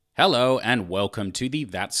Hello and welcome to the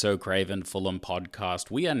That's So Craven Fulham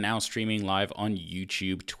podcast. We are now streaming live on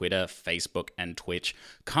YouTube, Twitter, Facebook, and Twitch.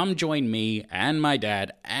 Come join me and my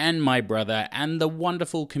dad and my brother and the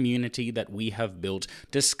wonderful community that we have built,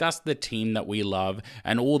 discuss the team that we love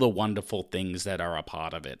and all the wonderful things that are a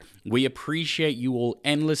part of it. We appreciate you all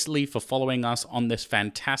endlessly for following us on this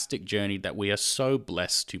fantastic journey that we are so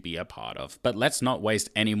blessed to be a part of. But let's not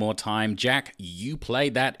waste any more time. Jack, you play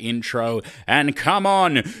that intro and come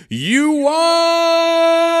on! You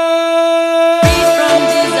are freed from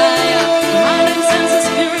desire, mind and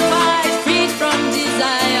senses purified, freed from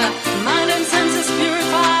desire, mind and senses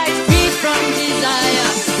purified, freed from desire,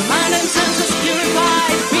 mind and senses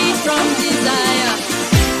purified, freed from desire.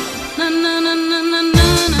 Na na na na na na na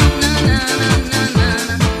na na.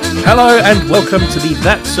 Hello and welcome to the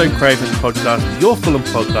That's So Craven podcast, your Fulham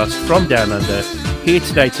podcast from Down Under. Here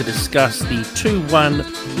today to discuss the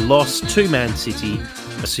 2-1 loss to Man City.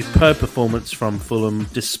 A superb performance from Fulham,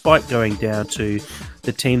 despite going down to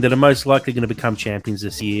the team that are most likely going to become champions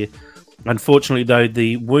this year. Unfortunately, though,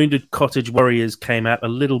 the wounded Cottage Warriors came out a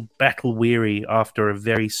little battle-weary after a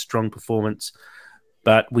very strong performance.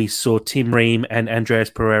 But we saw Tim Ream and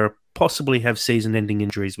Andreas Pereira possibly have season-ending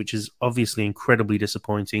injuries, which is obviously incredibly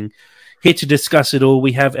disappointing. Here to discuss it all,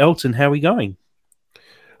 we have Elton. How are we going?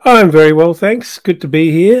 I'm very well, thanks. Good to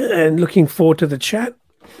be here and looking forward to the chat.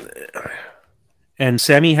 And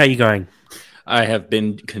Sammy, how are you going? I have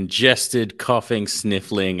been congested, coughing,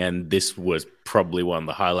 sniffling, and this was probably one of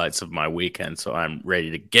the highlights of my weekend, so I'm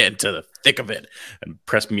ready to get into the thick of it and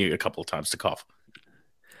press mute a couple of times to cough.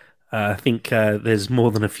 I think there's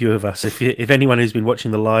more than a few of us. If anyone who's been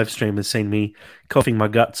watching the live stream has seen me coughing my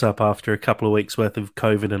guts up after a couple of weeks' worth of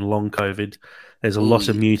COVID and long COVID, there's a lot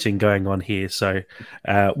of muting going on here. So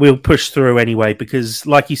we'll push through anyway because,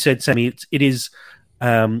 like you said, Sammy, it is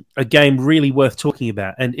a game really worth talking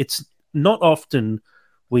about. And it's not often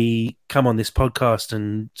we come on this podcast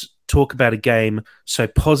and talk about a game so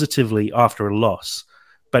positively after a loss.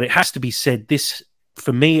 But it has to be said, this,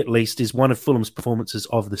 for me at least, is one of Fulham's performances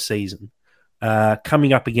of the season.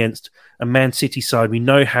 Coming up against a Man City side, we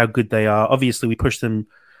know how good they are. Obviously, we pushed them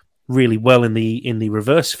really well in the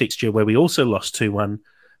reverse fixture where we also lost 2-1.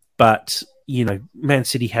 But, you know, Man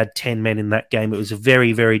City had 10 men in that game. It was a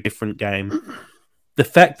very, very different game. The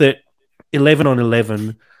fact that 11 on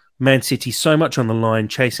 11, Man City so much on the line,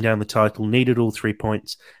 chasing down the title, needed all 3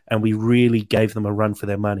 points, and we really gave them a run for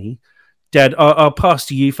their money. Dad, I'll pass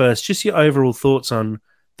to you first. Just your overall thoughts on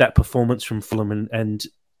that performance from Fulham and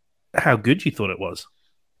how good you thought it was.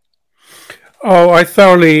 Oh, I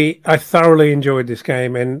thoroughly enjoyed this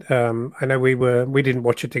game, and I know we didn't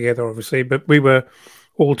watch it together, obviously, but we were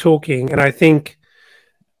all talking, and I think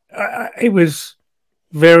it was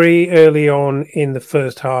very early on in the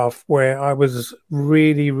first half where I was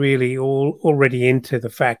really already into the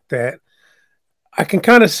fact that I can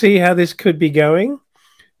kind of see how this could be going,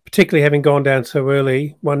 particularly having gone down so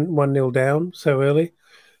early, 1-0 down so early.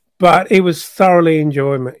 But it was thoroughly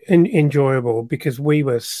enjoyable because we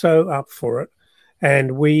were so up for it,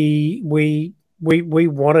 and we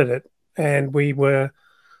wanted it, and we were,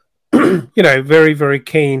 very, very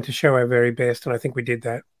keen to show our very best, and I think we did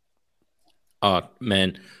that. Oh,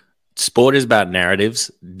 man. Sport is about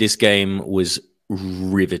narratives. This game was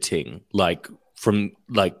riveting. From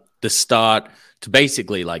the start to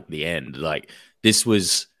basically the end. This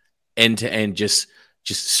was end to end, just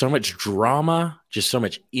so much drama, just so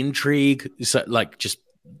much intrigue,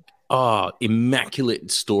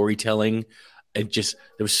 immaculate storytelling. And there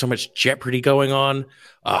was so much jeopardy going on.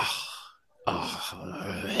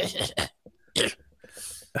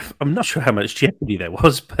 I'm not sure how much jeopardy there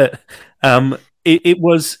was, but it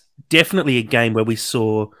was definitely a game where we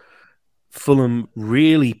saw Fulham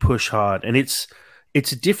really push hard. And it's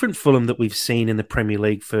a different Fulham that we've seen in the Premier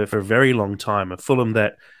League for a very long time. A Fulham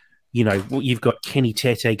that, you've got Kenny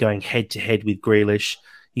Tete going head-to-head with Grealish.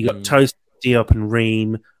 You got Toast, Diop and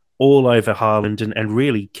Ream all over Haaland and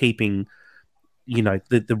really keeping,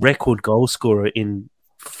 the record goal scorer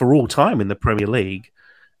for all time in the Premier League.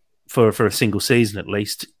 For a single season at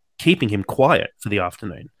least, keeping him quiet for the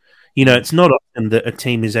afternoon. It's not often that a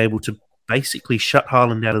team is able to basically shut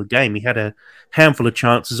Haaland out of the game. He had a handful of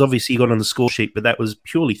chances. Obviously, he got on the score sheet, but that was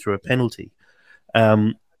purely through a penalty.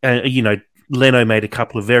 Leno made a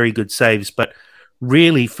couple of very good saves, but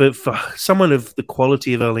really for someone of the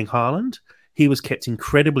quality of Erling Haaland, he was kept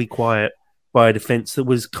incredibly quiet by a defence that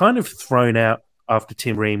was kind of thrown out after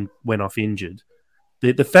Tim Ream went off injured.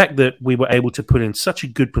 The fact that we were able to put in such a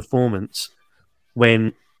good performance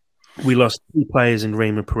when we lost 2 players in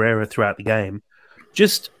Ream and Pereira throughout the game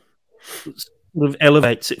just sort of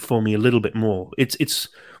elevates it for me a little bit more. It's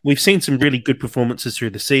we've seen some really good performances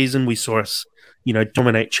through the season. We saw us,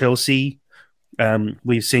 dominate Chelsea.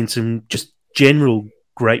 We've seen some just general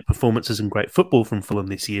great performances and great football from Fulham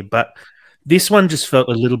this year, but this one just felt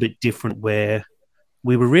a little bit different where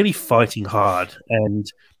we were really fighting hard and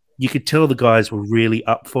you could tell the guys were really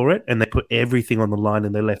up for it and they put everything on the line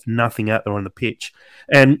and they left nothing out there on the pitch.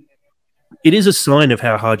 And it is a sign of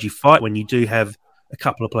how hard you fight when you do have a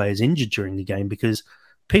couple of players injured during the game because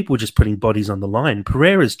people were just putting bodies on the line.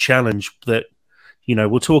 Pereira's challenge that,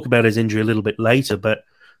 we'll talk about his injury a little bit later, but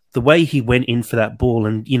the way he went in for that ball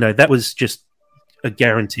and, that was just a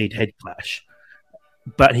guaranteed head clash.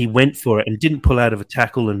 But he went for it and didn't pull out of a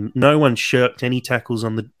tackle, and no one shirked any tackles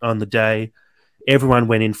on the day. Everyone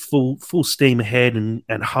went in full steam ahead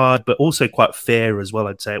and hard, but also quite fair as well,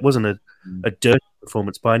 I'd say. It wasn't a dirty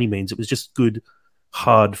performance by any means. It was just good,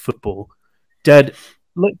 hard football. Dad,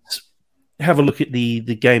 let's have a look at the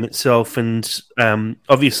game itself. And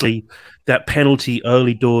obviously that penalty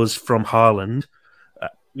early doors from Haaland.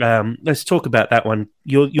 Let's talk about that one.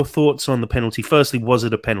 Your thoughts on the penalty. Firstly, was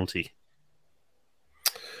it a penalty?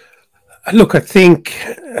 Look, I think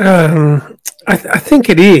I think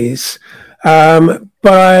it is, but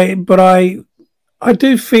I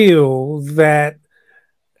do feel that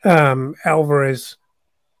Alvarez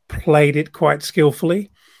played it quite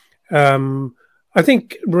skillfully. I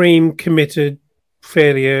think Ream committed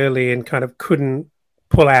fairly early and kind of couldn't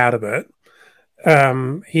pull out of it.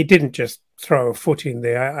 He didn't just throw a foot in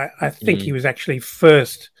there. I think he was actually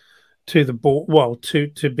first to the ball, well,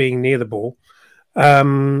 to being near the ball.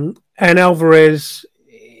 And Alvarez,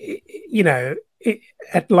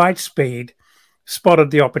 at light speed, spotted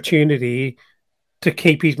the opportunity to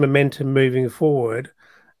keep his momentum moving forward,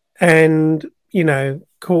 and drew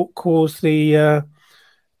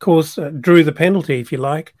the penalty, if you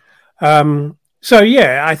like. So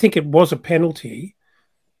yeah, I think it was a penalty,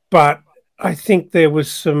 but I think there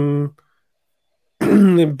was some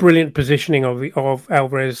brilliant positioning of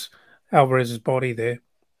Alvarez's body there.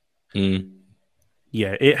 Mm.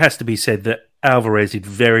 Yeah, it has to be said that Alvarez did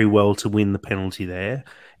very well to win the penalty there.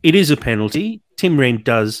 It is a penalty. Tim Ream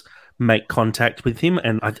does make contact with him,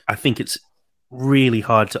 and I think it's really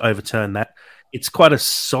hard to overturn that. It's quite a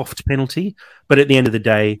soft penalty, but at the end of the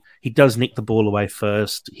day, he does nick the ball away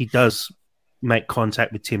first. He does make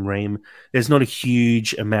contact with Tim Ream. There's not a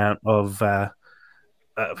huge amount of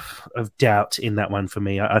doubt in that one for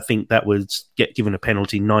me. I think that would get given a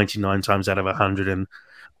penalty 99 times out of 100, and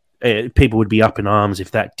people would be up in arms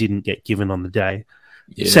if that didn't get given on the day.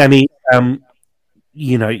 Yeah. Sammy,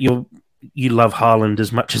 you love Haaland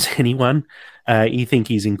as much as anyone. You think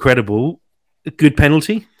he's incredible. A good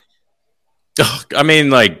penalty? Oh, I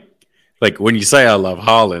mean, like when you say I love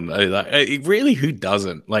Haaland, really, who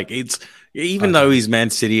doesn't? Like, it's even though he's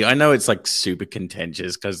Man City, I know it's like super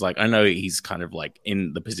contentious because I know he's kind of like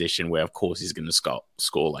in the position where, of course, he's going to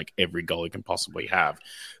score like every goal he can possibly have,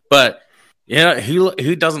 but.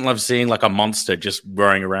 Who doesn't love seeing like a monster just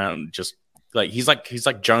roaring around? Just like he's like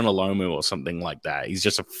Jonah Lomu or something like that. He's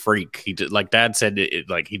just a freak. Like Dad said,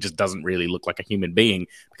 he just doesn't really look like a human being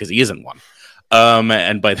because he isn't one.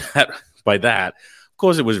 And by that, of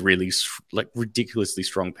course, it was really like ridiculously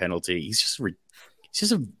strong penalty. He's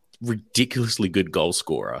just a ridiculously good goal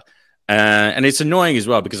scorer, and it's annoying as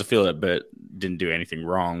well because I feel that Bert didn't do anything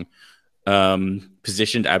wrong.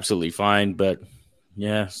 Positioned absolutely fine, but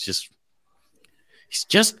yeah, it's just.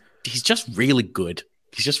 He's just really good.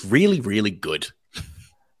 He's just really, really good.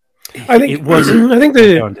 I think it was. I think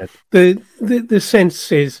the sense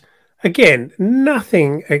is, again,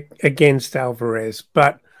 nothing against Alvarez,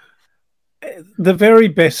 but the very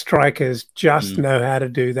best strikers just know how to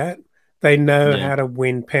do that. They know how to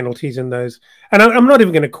win penalties in those. And I'm not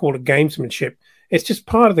even going to call it gamesmanship. It's just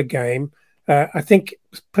part of the game. I think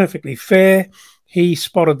it's perfectly fair. He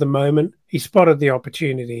spotted the moment. He spotted the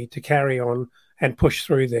opportunity to carry on and push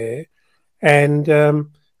through there. And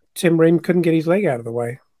Tim Ream couldn't get his leg out of the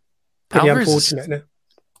way. Pretty unfortunate.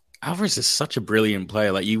 Alvarez is such a brilliant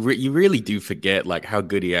player. Like you really do forget like how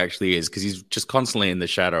good he actually is because he's just constantly in the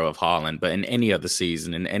shadow of Haaland. But in any other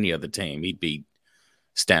season, in any other team, he'd be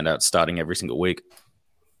standout starting every single week.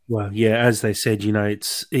 Well, yeah, as they said,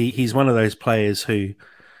 he's one of those players who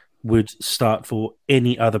would start for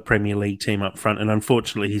any other Premier League team up front. And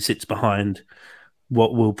unfortunately, he sits behind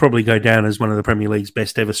what will probably go down as one of the Premier League's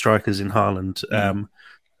best ever strikers in Haaland.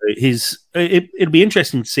 It'll be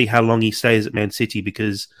interesting to see how long he stays at Man City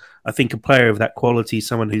because I think a player of that quality,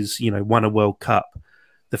 someone who's won a World Cup,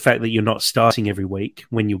 the fact that you're not starting every week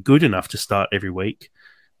when you're good enough to start every week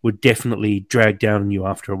would definitely drag down on you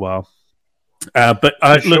after a while. But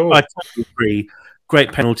For look, sure. I totally agree.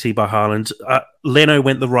 Great penalty by Haaland. Leno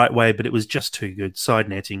went the right way, but it was just too good. Side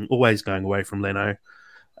netting, always going away from Leno.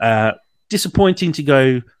 Uh, Disappointing to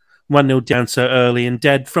go 1-0 down so early. And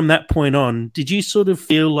Dad, from that point on, did you sort of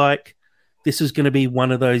feel like this was going to be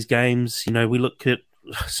one of those games? You know, we look at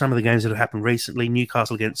some of the games that have happened recently,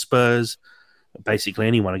 Newcastle against Spurs, basically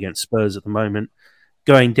anyone against Spurs at the moment,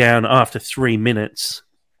 going down after 3 minutes,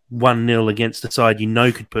 1-0 against a side you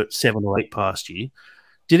know could put 7 or 8 past you.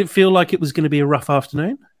 Did it feel like it was going to be a rough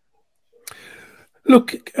afternoon?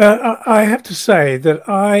 Look, I have to say that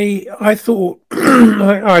I thought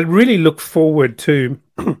I really looked forward to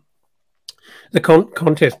the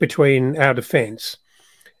contest between our defence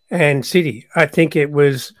and City. I think it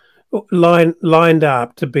was lined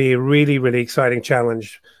up to be a really, really exciting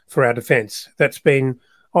challenge for our defence that's been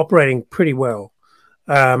operating pretty well.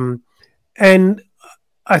 And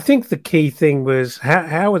I think the key thing was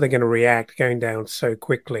how are they going to react going down so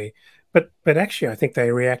quickly? But actually, I think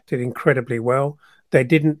they reacted incredibly well. They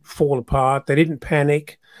didn't fall apart. They didn't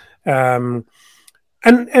panic. Um,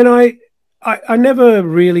 and I never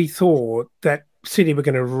really thought that City were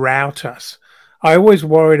going to rout us. I always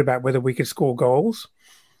worried about whether we could score goals,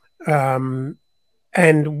 um,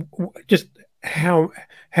 and just how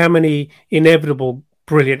how many inevitable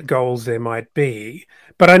brilliant goals there might be.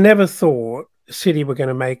 But I never thought City were going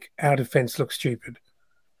to make our defense look stupid.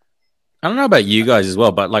 I don't know about you guys as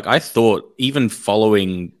well, but like I thought, even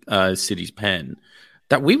following City's pen,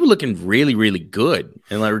 that we were looking really, really good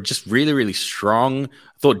and like just really, really strong.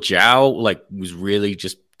 I thought Zhao like was really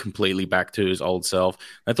just completely back to his old self.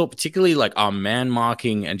 I thought particularly like our man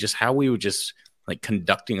marking and just how we were just like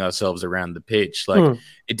conducting ourselves around the pitch. Like Hmm.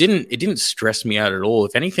 it didn't stress me out at all.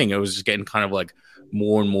 If anything, it was just getting kind of like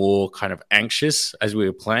more and more kind of anxious as we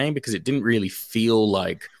were playing because it didn't really feel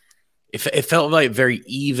like it felt like very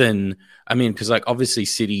even. I mean, because like obviously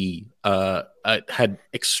City had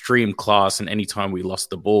extreme class, and anytime we lost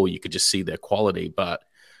the ball, you could just see their quality. But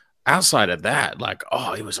outside of that, like,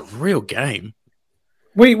 oh, it was a real game.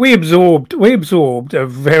 We absorbed a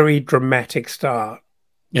very dramatic start,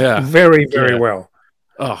 Yeah, very yeah. well.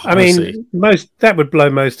 Oh, I honestly, mean, most that would blow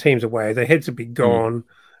most teams away. Their heads would be mm, gone,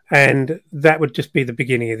 and that would just be the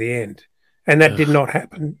beginning of the end. And that did ugh, not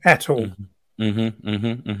happen at all.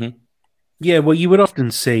 Yeah, well, you would often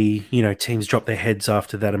see, teams drop their heads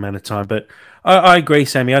after that amount of time. But I agree,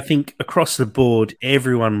 Sammy. I think across the board,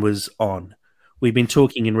 everyone was on. We've been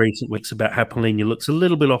talking in recent weeks about how Polina looks a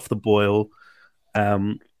little bit off the boil.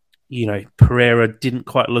 Um, Pereira didn't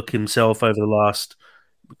quite look himself over the last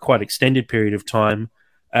quite extended period of time.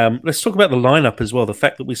 Let's talk about the lineup as well. The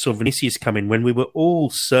fact that we saw Vinicius come in when we were all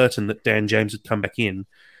certain that Dan James would come back in.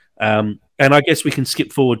 And I guess we can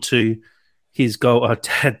skip forward to his goal.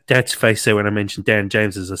 Dad's face there when I mentioned Dan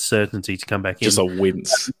James as a certainty to come back just in. a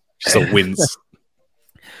wince, just a wince.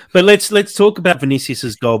 But let's talk about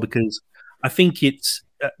Vinicius's goal because I think it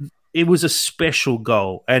was a special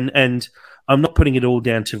goal, and I'm not putting it all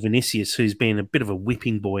down to Vinicius, who's been a bit of a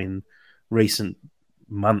whipping boy in recent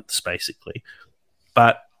months, basically.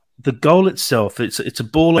 But the goal itself, it's a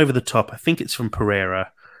ball over the top. I think it's from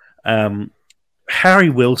Pereira. Harry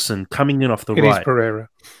Wilson coming in off the It is right Pereira.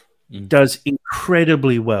 does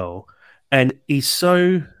incredibly well, and he's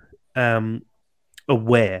so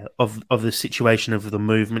aware of the situation of the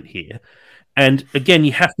movement here. And again,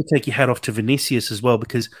 you have to take your hat off to Vinicius as well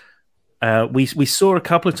because we saw a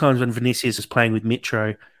couple of times when Vinicius is playing with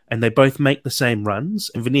Mitro, and they both make the same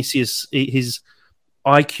runs. And Vinicius, his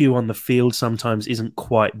IQ on the field sometimes isn't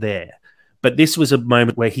quite there. But this was a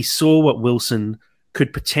moment where he saw what Wilson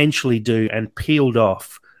could potentially do and peeled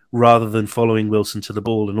off rather than following Wilson to the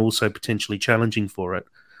ball and also potentially challenging for it.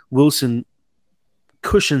 Wilson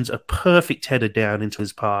cushions a perfect header down into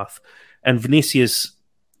his path, and Vinicius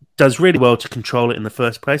does really well to control it in the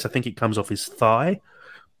first place. I think it comes off his thigh,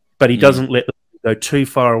 but he doesn't let it go too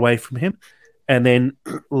far away from him, and then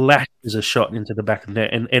lashes a shot into the back of the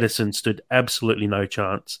net, and Edison stood absolutely no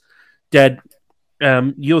chance. Dad,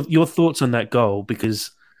 your thoughts on that goal,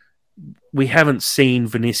 because we haven't seen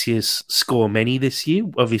Vinicius score many this year.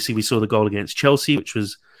 Obviously, we saw the goal against Chelsea, which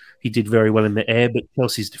was he did very well in the air, but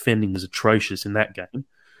Chelsea's defending was atrocious in that game.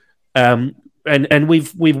 And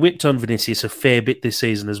we've whipped on Vinicius a fair bit this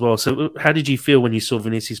season as well. So, how did you feel when you saw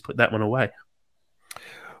Vinicius put that one away?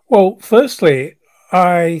 Well, firstly,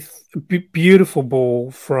 beautiful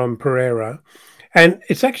ball from Pereira, and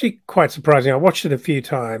it's actually quite surprising. I watched it a few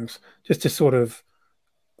times just to sort of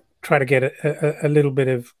try to get a little bit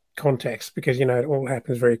of context because it all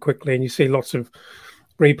happens very quickly, and you see lots of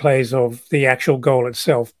replays of the actual goal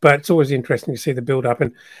itself. But it's always interesting to see the build up,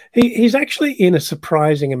 and he's actually in a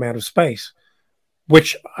surprising amount of space.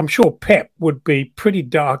 which I'm sure Pep would be pretty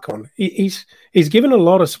dark on. He's given a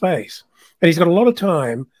lot of space, and he's got a lot of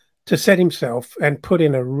time to set himself and put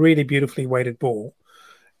in a really beautifully weighted ball.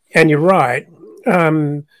 And you're right,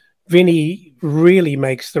 Vinny really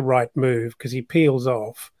makes the right move because he peels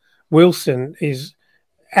off. Wilson is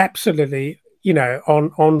absolutely,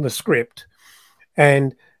 on the script,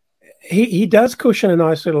 and he does cushion a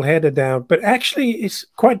nice little header down, but actually it's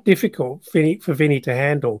quite difficult for Vinny to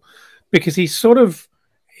handle because he's sort of,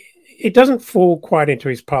 it doesn't fall quite into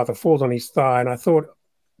his path. It falls on his thigh, and I thought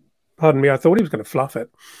he was going to fluff it,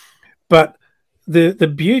 but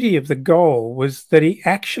the beauty of the goal was that he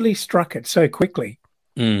actually struck it so quickly.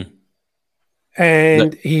 Mm.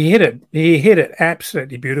 And he hit it. He hit it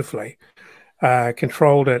absolutely beautifully.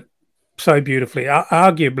 Controlled it so beautifully.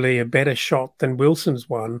 Arguably a better shot than Wilson's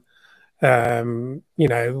one.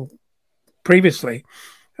 Previously.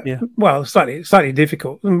 Yeah. Well, slightly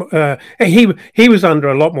difficult. He was under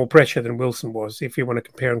a lot more pressure than Wilson was, if you want to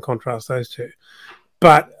compare and contrast those two.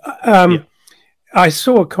 But I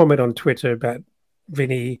saw a comment on Twitter about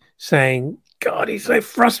Vinny saying, God, he's so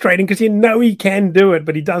frustrating because he can do it,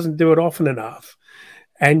 but he doesn't do it often enough.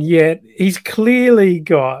 And yet he's clearly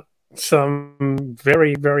got some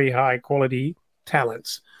very, very high quality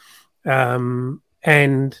talents. And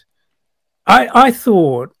I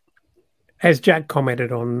thought, as Jack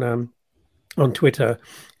commented on Twitter,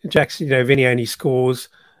 Jack's, Vinny only scores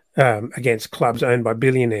against clubs owned by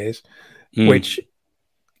billionaires, which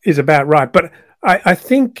is about right. But I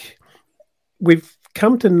think we've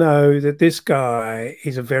come to know that this guy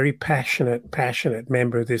is a very passionate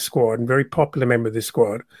member of this squad and very popular member of this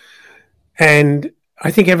squad. And I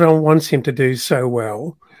think everyone wants him to do so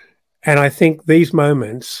well. And I think these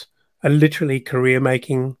moments are literally career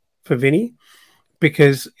making for Vinny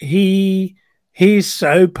because he's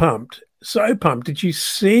so pumped, so pumped. Did you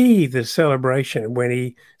see the celebration when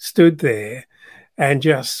he stood there and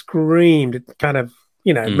just screamed? It kind of,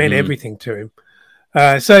 meant everything to him.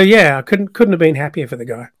 I couldn't have been happier for the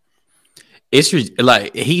guy. It's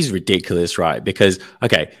he's ridiculous, right? Because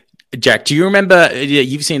Jack, do you remember?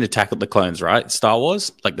 You've seen Attack of the Clones, right? Star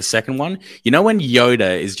Wars, like the second one. You know when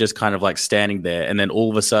Yoda is just kind of like standing there, and then all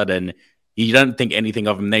of a sudden you don't think anything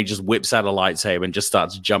of him. They just whips out a lightsaber and just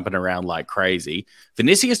starts jumping around like crazy.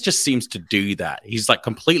 Vinicius just seems to do that. He's like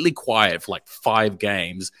completely quiet for like 5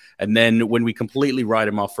 games, and then when we completely write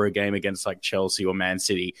him off for a game against like Chelsea or Man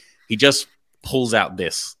City, he just pulls out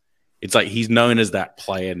this. It's like he's known as that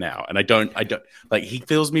player now. And I don't like, he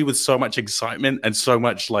fills me with so much excitement and so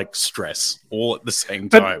much like stress all at the same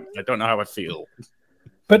time. I don't know how I feel.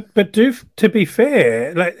 But to be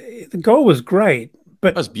fair, like the goal was great,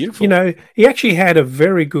 but that was beautiful. He actually had a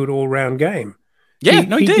very good all-round game. Yeah,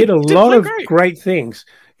 he did a lot of great things.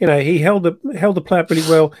 He held the play up really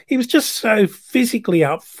well. He was just so physically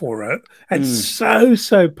up for it and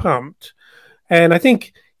so pumped. And I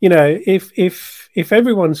think, if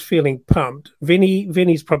everyone's feeling pumped,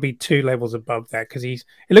 Vinny's probably 2 levels above that because it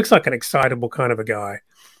looks like an excitable kind of a guy.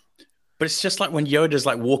 But it's just like when Yoda's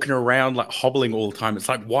like walking around like hobbling all the time. It's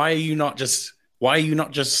like, why are you not just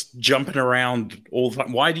jumping around all the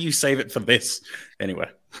time? Why do you save it for this? Anyway,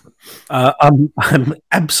 I'm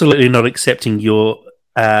absolutely not accepting your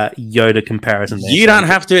Yoda comparison. You don't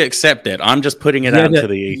have to accept it. I'm just putting it out into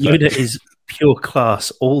the ether. Yoda is pure class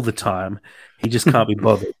all the time. He just can't be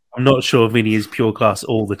bothered. I'm not sure Vinny is pure class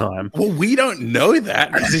all the time. Well, we don't know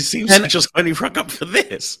that because it seems to just only rock up for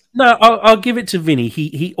this. No, I'll give it to Vinny.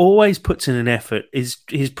 He always puts in an effort. His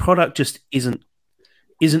product just isn't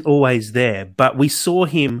always there. But we saw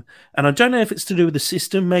him, and I don't know if it's to do with the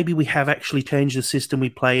system. Maybe we have actually changed the system we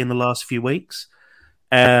play in the last few weeks.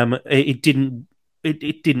 It didn't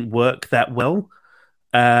work that well.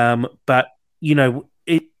 But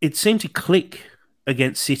it seemed to click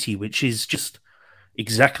against City, which is just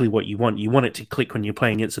exactly what you want. You want it to click when you're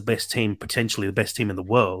playing against the best team, potentially the best team in the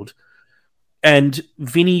world. And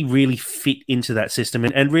Vinny really fit into that system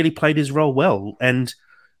and really played his role well. And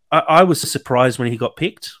I was surprised when he got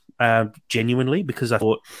picked, genuinely, because I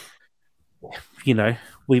thought,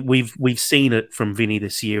 we've seen it from Vinny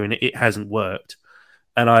this year and it hasn't worked.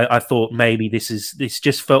 And I thought maybe this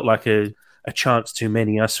just felt like a chance too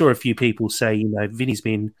many. I saw a few people say, Vinny's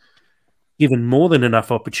been given more than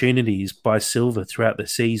enough opportunities by Silva throughout the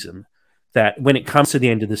season that when it comes to the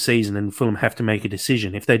end of the season and Fulham have to make a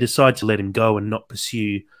decision, if they decide to let him go and not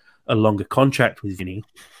pursue a longer contract with Vinny,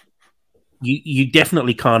 you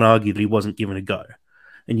definitely can't argue that he wasn't given a go.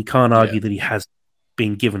 And you can't argue that he has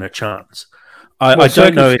been given a chance. I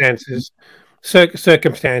don't know.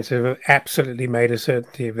 Circumstances have absolutely made a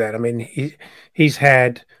certainty of that. I mean, he's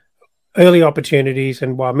had early opportunities,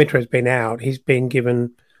 and while Mitro's been out, he's been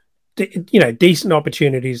given decent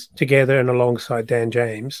opportunities together and alongside Dan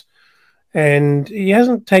James, and he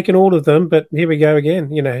hasn't taken all of them. But here we go again.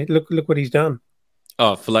 Look what he's done.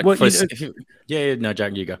 Oh, for like Well, for yeah, no,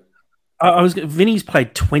 Jack, you go. Vinny's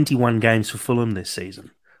played 21 games for Fulham this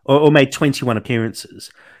season, or made 21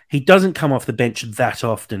 appearances. He doesn't come off the bench that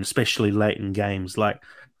often, especially late in games. Like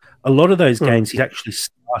a lot of those games, he's actually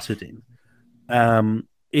started in.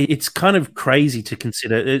 It's kind of crazy to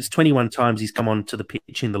consider. It's 21 times he's come onto the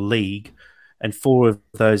pitch in the league, and 4 of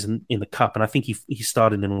those in the cup. And I think he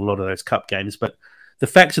started in a lot of those cup games. But the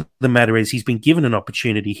fact of the matter is, he's been given an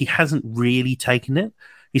opportunity. He hasn't really taken it.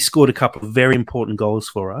 He scored a couple of very important goals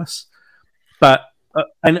for us. But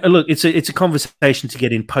and look, it's a conversation to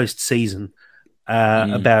get in post season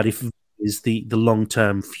about if is the long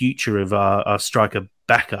term future of our striker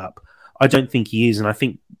backup. I don't think he is, and I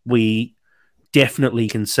think we definitely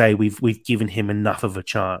can say we've given him enough of a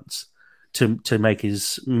chance to make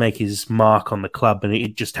his mark on the club, and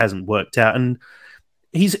it just hasn't worked out. And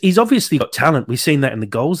he's obviously got talent. We've seen that in the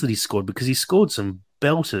goals that he scored, because he scored some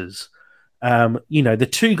belters. The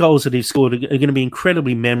 2 goals that he scored are going to be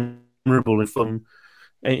incredibly memorable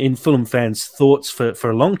in Fulham fans' thoughts for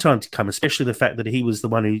a long time to come, especially the fact that he was the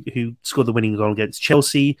one who scored the winning goal against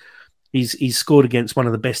Chelsea. He's scored against one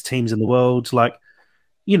of the best teams in the world. Like,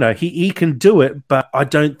 he can do it, but I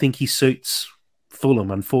don't think he suits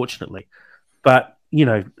Fulham, unfortunately. But,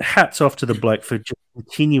 hats off to the bloke for just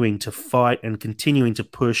continuing to fight and continuing to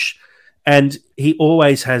push. And he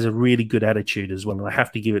always has a really good attitude as well. And I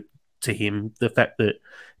have to give it to him, the fact that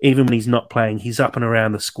even when he's not playing, he's up and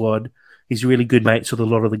around the squad. He's really good mates with a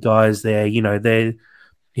lot of the guys there.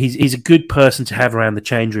 He's a good person to have around the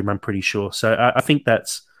change room, I'm pretty sure. So I think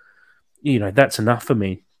that's enough for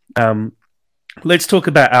me. Let's talk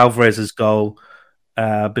about Alvarez's goal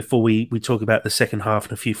before we talk about the second half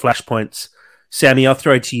and a few flashpoints. Sammy, I'll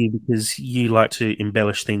throw it to you because you like to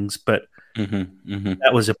embellish things, but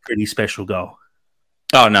that was a pretty special goal.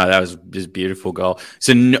 Oh no, that was just a beautiful goal.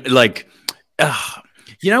 So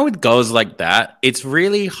with goals like that, it's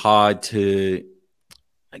really hard to.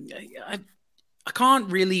 I can't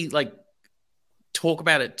really talk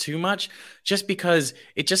about it too much, just because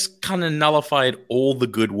it just kind of nullified all the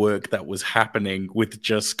good work that was happening with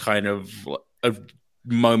just kind of a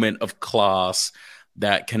moment of class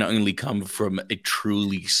that can only come from a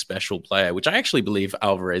truly special player, which I actually believe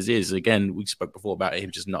Alvarez is. Again, we spoke before about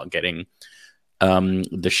him just not getting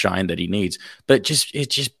the shine that he needs, but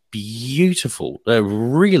it's just beautiful, a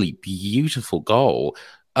really beautiful goal.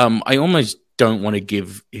 I almost don't want to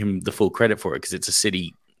give him the full credit for it because it's a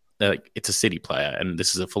City player, and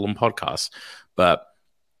this is a Fulham podcast. But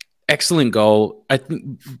excellent goal. I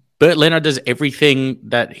think Bert Leno does everything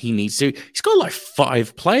that he needs to. He's got like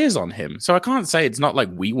 5 players on him, so I can't say it's not like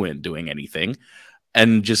we weren't doing anything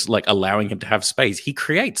and just allowing him to have space. He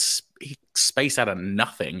creates space out of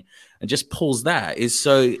nothing and just pulls that.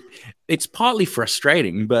 So it's partly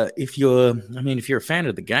frustrating, but if you're a fan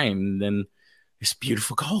of the game, then it's a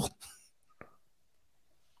beautiful goal.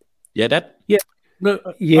 Yeah, Dad? Yeah. No,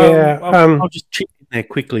 Yeah. I'll just chip in there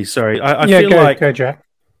quickly. Sorry. I feel go, Jack.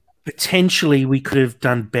 Potentially we could have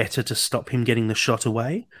done better to stop him getting the shot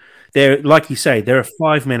away. Like you say, there are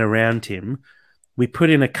 5 men around him. We put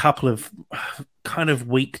in a couple of kind of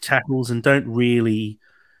weak tackles and don't really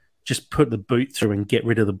just put the boot through and get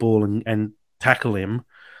rid of the ball and tackle him.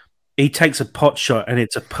 He takes a pot shot, and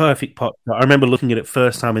it's a perfect pot shot. I remember looking at it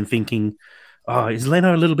first time and thinking, oh, is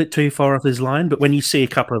Leno a little bit too far off his line? But when you see a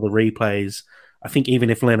couple of the replays, I think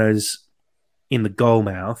even if Leno's in the goal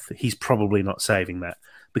mouth, he's probably not saving that,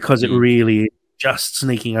 because it really is just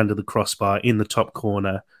sneaking under the crossbar in the top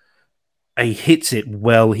corner. He hits it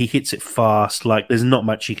well. He hits it fast. There's not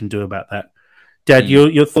much you can do about that. Dad,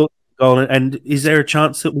 your thoughts on the goal, and is there a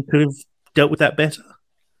chance that we could have dealt with that better?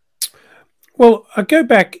 Well, I go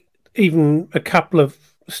back even a couple of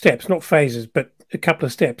steps, not phases, but a couple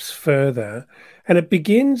of steps further, and it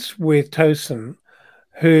begins with Tosin,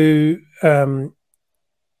 who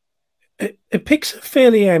it picks a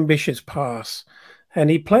fairly ambitious pass, and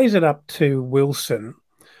he plays it up to Wilson,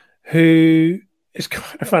 who is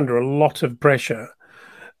kind of under a lot of pressure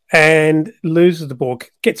and loses the ball,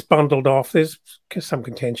 gets bundled off. There's some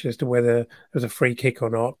contention as to whether it was a free kick or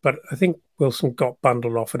not, but I think Wilson got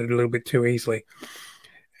bundled off it a little bit too easily.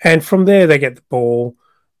 And from there, they get the ball,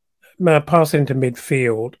 pass it into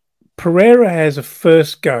midfield. Pereira has a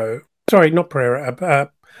first go. Sorry, not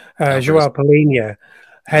Pereira. Joao Polina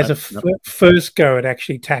has first go at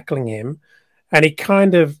actually tackling him, and he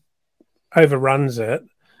kind of overruns it.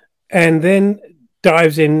 And then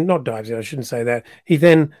not dives in, I shouldn't say that. He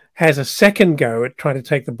then has a second go at trying to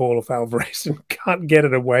take the ball off Alvarez and can't get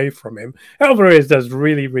it away from him. Alvarez does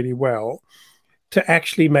really, really well to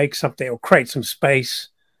actually make something or create some space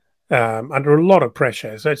under a lot of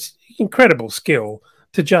pressure. So it's incredible skill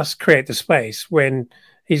to just create the space when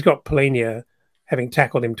he's got Polina having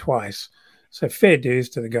tackled him twice. So fair dues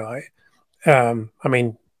to the guy. I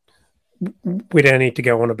mean, we don't need to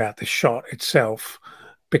go on about the shot itself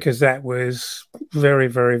because that was very,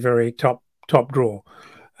 very, very top draw.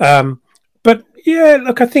 But yeah,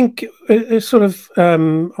 look, I think sort of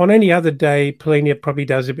on any other day, Polina probably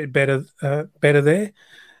does a bit better there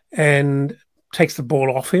and takes the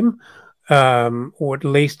ball off him, or at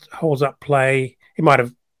least holds up play. He might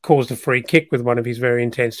have caused a free kick with one of his very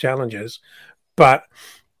intense challenges, but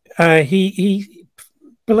Polina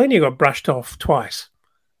got brushed off twice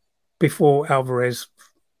before Alvarez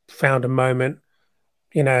found a moment,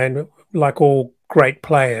 and like all great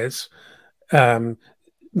players,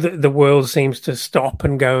 the world seems to stop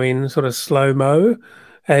and go in sort of slow-mo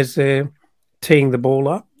as they're teeing the ball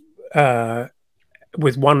up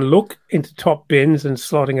with one look into top bins and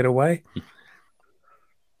slotting it away.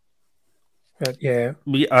 But yeah.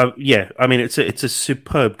 I mean, it's a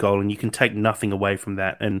superb goal, and you can take nothing away from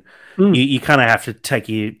that. And you kind of have to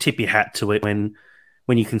tip your hat to it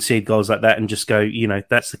when you concede goals like that, and just go,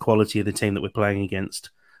 that's the quality of the team that we're playing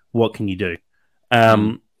against. What can you do?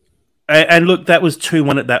 And look, that was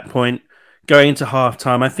 2-1 at that point. Going into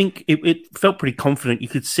halftime, I think it felt pretty confident. You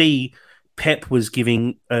could see Pep was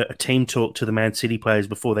giving a team talk to the Man City players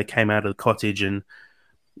before they came out of the Cottage, and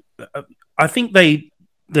I think they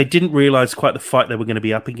didn't realise quite the fight they were going to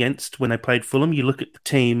be up against when they played Fulham. You look at the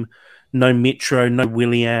team, no Mitro, no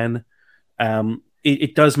Willian.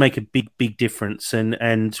 It does make a big difference.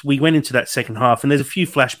 And we went into that second half, and there's a few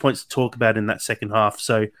flashpoints to talk about in that second half.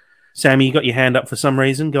 So, Sammy, you got your hand up for some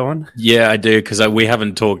reason. Go on. Yeah, I do, because we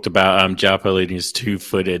haven't talked about Japolini's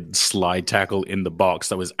two-footed slide tackle in the box.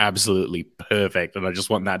 That was absolutely perfect, and I just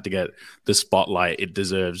want that to get the spotlight it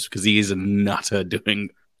deserves, because he is a nutter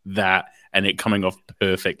doing that and it coming off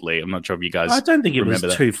perfectly. I'm not sure if you guys. I don't think it was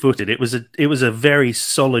two-footed. It was a very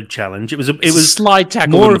solid challenge. It was slide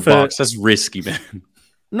tackle more in the box. That's risky, man.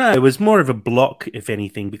 No, it was more of a block, if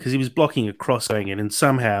anything, because he was blocking a cross going in, and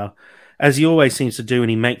somehow, as he always seems to do when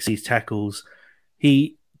he makes these tackles,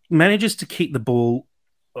 he manages to keep the ball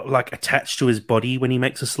like attached to his body when he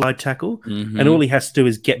makes a slide tackle, and all he has to do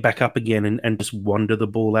is get back up again and just wander the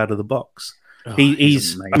ball out of the box. Oh,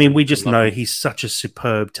 he's I mean, we just know he's such a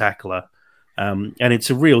superb tackler, and it's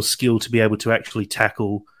a real skill to be able to actually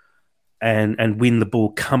tackle and win the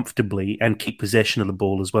ball comfortably and keep possession of the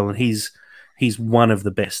ball as well. And he's one of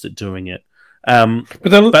the best at doing it. But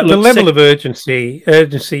the level of urgency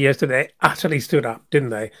yesterday utterly stood up, didn't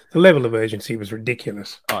they? The level of urgency was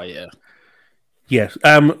ridiculous. Oh yeah. Yeah.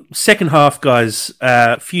 Second half, guys.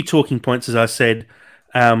 A few talking points, as I said.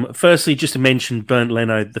 Firstly, just to mention Bernd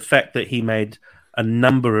Leno, the fact that he made a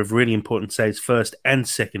number of really important saves first and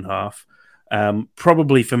second half.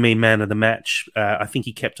 Probably for me, man of the match. I think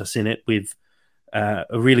he kept us in it with a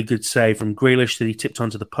really good save from Grealish that he tipped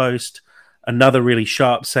onto the post. Another really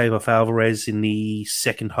sharp save off Alvarez in the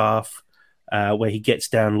second half, where he gets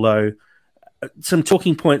down low. Some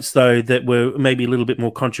talking points, though, that were maybe a little bit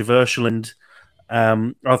more controversial, and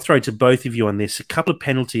I'll throw to both of you on this. A couple of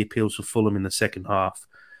penalty appeals for Fulham in the second half.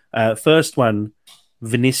 First one,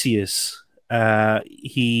 Vinicius. There's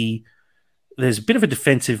a bit of a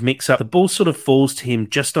defensive mix-up. The ball sort of falls to him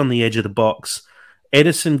just on the edge of the box.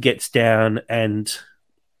 Ederson gets down, and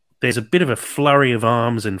there's a bit of a flurry of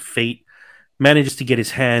arms and feet. Manages to get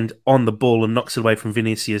his hand on the ball and knocks it away from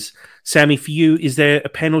Vinicius. Sammy, for you, is there a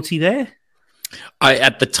penalty there?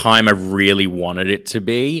 At the time, I really wanted it to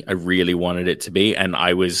be. And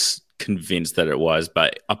I was convinced that it was.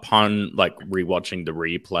 But upon rewatching the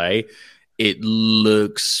replay, it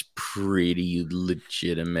looks pretty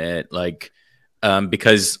legitimate.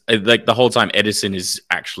 Because the whole time Ederson is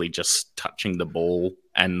actually just touching the ball,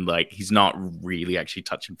 and he's not really actually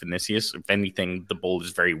touching Vinicius. If anything, the ball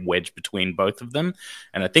is very wedged between both of them,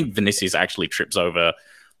 and I think Vinicius actually trips over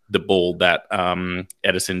the ball that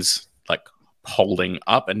Ederson's holding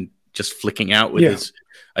up and just flicking out with his.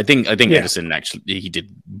 I think Ederson actually he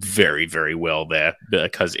did very, very well there,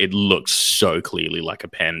 because it looks so clearly like a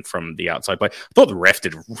pen from the outside play. I thought the ref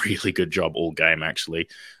did a really good job all game, actually.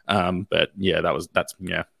 But yeah, that's.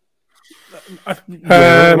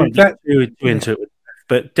 Into it.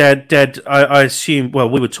 But Dad, I assume. Well,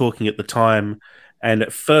 we were talking at the time, and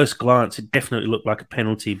at first glance, it definitely looked like a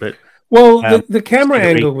penalty. But the camera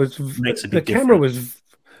angle was camera was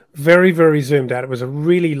very, very zoomed out. It was a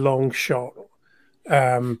really long shot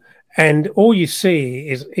And all you see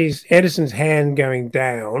is Edison's hand going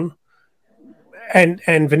down,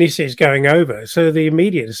 and Vinicius going over. So the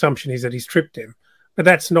immediate assumption is that he's tripped him, but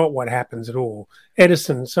that's not what happens at all.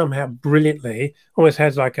 Edison somehow brilliantly almost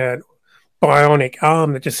has like a bionic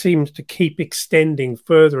arm that just seems to keep extending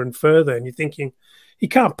further and further, and you're thinking he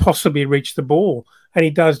can't possibly reach the ball, and he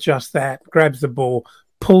does just that. Grabs the ball,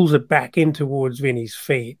 pulls it back in towards Vinny's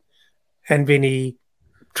feet, and Vinny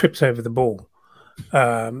trips over the ball,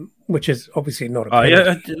 which is obviously not a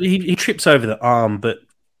penalty. he trips over the arm, but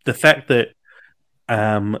the fact that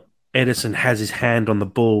Edison has his hand on the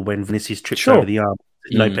ball when Vinicius trips over the arm,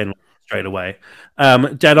 no penalty straight away.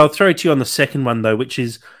 Dad, I'll throw to you on the second one, though, which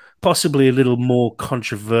is possibly a little more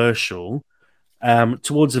controversial.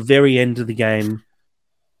 Towards the very end of the game,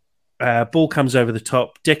 ball comes over the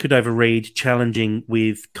top, Deckard over Reed challenging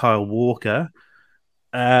with Kyle Walker.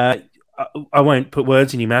 I won't put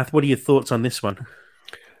words in your mouth. What are your thoughts on this one?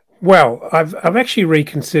 Well, I've actually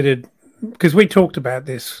reconsidered, because we talked about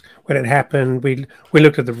this when it happened. We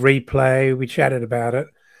looked at the replay, we chatted about it,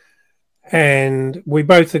 and we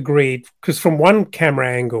both agreed, because from one camera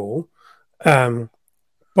angle,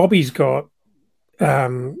 Bobby's got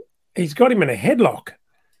he's got him in a headlock,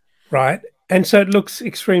 right? And so it looks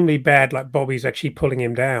extremely bad, like Bobby's actually pulling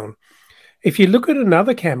him down. If you look at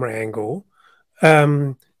another camera angle,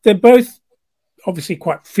 they're both obviously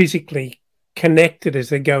quite physically connected as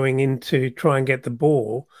they're going in to try and get the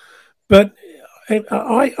ball. But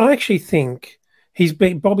I actually think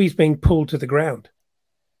Bobby's being pulled to the ground.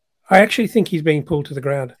 I actually think he's being pulled to the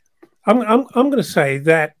ground. I'm going to say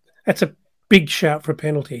that's a big shout for a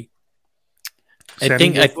penalty. I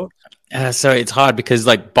think so. It's hard because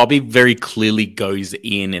like Bobby very clearly goes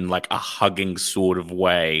in like a hugging sort of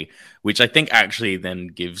way, which I think actually then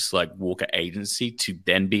gives like Walker agency to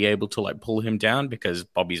then be able to like pull him down because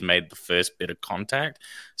Bobby's made the first bit of contact.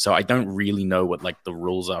 So I don't really know what like the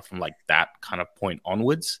rules are from like that kind of point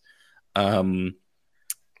onwards.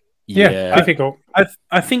 Difficult.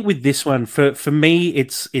 I think with this one, for me,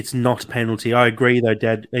 it's not a penalty. I agree though,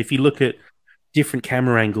 Dad. If you look at different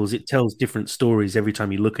camera angles, it tells different stories every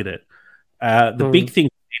time you look at it. The big thing,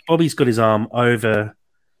 Bobby's got his arm over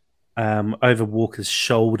Walker's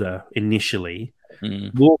shoulder initially.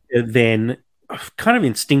 Walker then kind of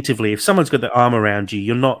instinctively, if someone's got their arm around you,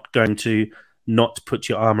 you're not going to not put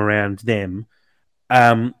your arm around them.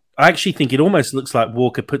 I actually think it almost looks like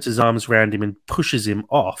Walker puts his arms around him and pushes him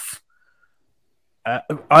off.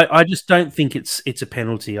 I just don't think it's a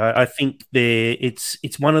penalty. I think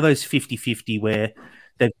it's one of those 50-50 where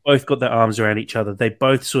they've both got their arms around each other. They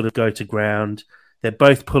both sort of go to ground. They're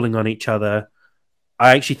both pulling on each other.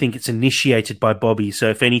 I actually think it's initiated by Bobby.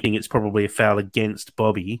 So if anything, it's probably a foul against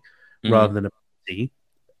Bobby rather than a penalty.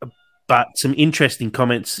 But some interesting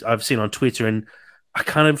comments I've seen on Twitter, and I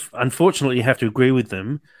kind of unfortunately have to agree with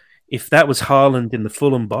them. If that was Haaland in the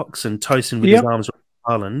Fulham box and Tosin with his arms around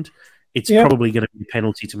Haaland, it's probably going to be a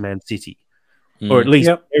penalty to Man City. Or at least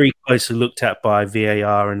very closely looked at by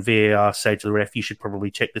VAR, and VAR say to the ref, you should probably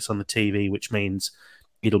check this on the TV, which means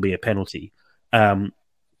it'll be a penalty. That's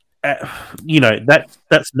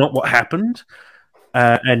not what happened.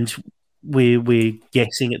 And we're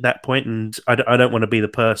guessing at that point, and I don't want to be the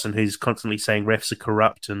person who's constantly saying refs are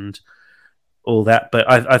corrupt and all that, but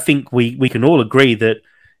I think we can all agree that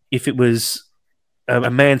if it was a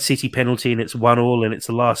Man City penalty and it's 1-1 and it's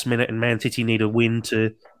the last minute and Man City need a win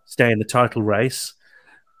to stay in the title race,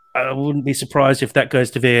 I wouldn't be surprised if that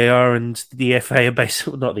goes to VAR and the FA are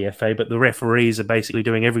basically, not the FA, but the referees are basically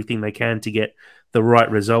doing everything they can to get the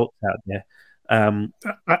right result out there.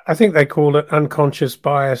 I think they call it unconscious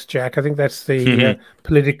bias, Jack. I think that's the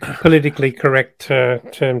politically correct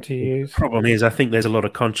term to use. Problem is, I think there's a lot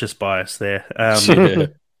of conscious bias there.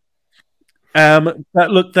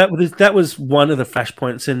 But look, that was one of the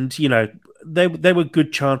flashpoints, and you know they were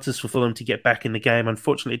good chances for Fulham to get back in the game.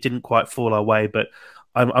 Unfortunately, it didn't quite fall our way, but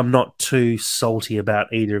I'm not too salty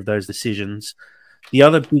about either of those decisions. The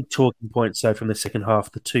other big talking points, though, from the second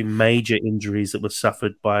half, the two major injuries that were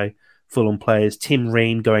suffered by Fulham players: Tim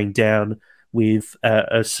Reen going down with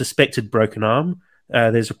a suspected broken arm.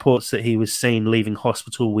 There's reports that he was seen leaving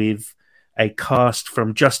hospital with a cast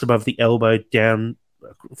from just above the elbow down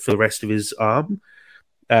for the rest of his arm,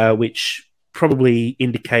 which probably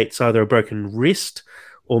indicates either a broken wrist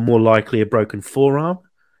or more likely a broken forearm.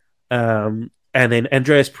 And then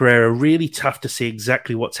Andreas Pereira, really tough to see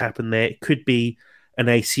exactly what's happened there. It could be an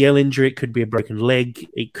ACL injury, it could be a broken leg,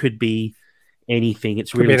 it could be anything.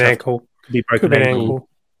 It's really tough. Ankle. Could be broken ankle.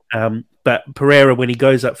 But Pereira, when he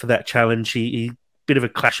goes up for that challenge, he bit of a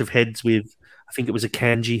clash of heads with, I think it was a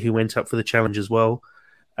Kanji who went up for the challenge as well.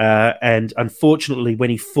 And unfortunately, when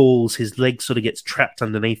he falls, his leg sort of gets trapped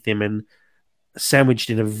underneath him and sandwiched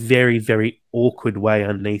in a very, very awkward way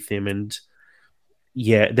underneath him. And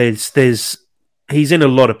yeah, there's he's in a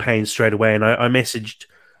lot of pain straight away. And I messaged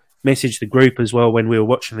the group as well when we were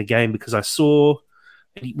watching the game, because I saw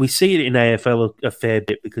we see it in AFL a fair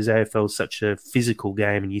bit because AFL is such a physical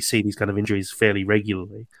game and you see these kind of injuries fairly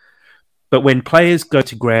regularly. But when players go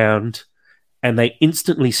to ground and they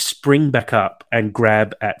instantly spring back up and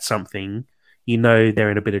grab at something, you know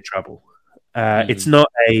they're in a bit of trouble. It's not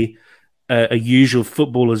a usual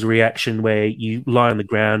footballer's reaction where you lie on the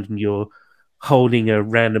ground and you're holding a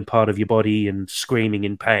random part of your body and screaming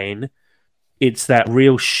in pain. It's that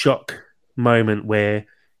real shock moment where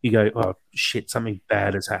you go, "Oh shit, something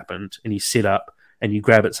bad has happened," and you sit up and you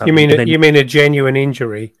grab at something. You mean a genuine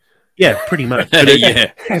injury? Yeah, pretty much.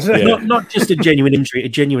 Yeah. Not just a genuine injury, a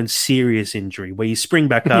genuine serious injury where you spring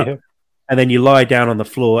back up Yeah. and then you lie down on the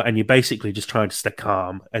floor and you're basically just trying to stay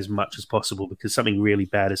calm as much as possible because something really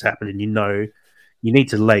bad has happened and you know you need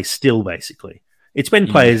to lay still, basically. It's when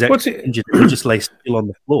players actually injured and just lay still on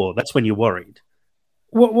the floor. That's when you're worried.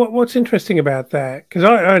 What's interesting about that, because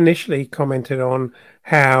I initially commented on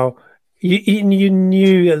how you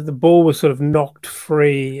knew that the ball was sort of knocked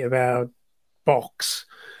free of our box,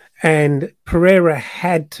 and Pereira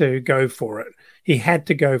had to go for it. He had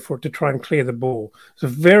to go for it to try and clear the ball. It's a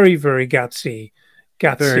very, very gutsy,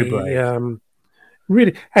 Very brave.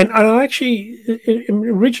 really. And I actually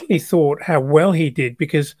originally thought how well he did,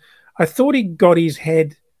 because I thought he got his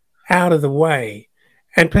head out of the way,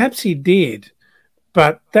 and perhaps he did.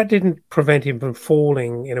 But that didn't prevent him from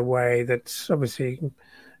falling in a way that's obviously,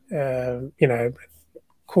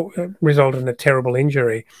 resulted in a terrible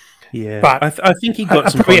injury. Yeah, But I think he got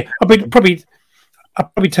some. I'd probably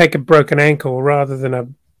take a broken ankle rather than a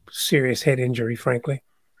serious head injury, frankly.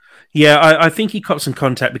 Yeah, I think he caught some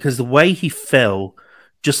contact because the way he fell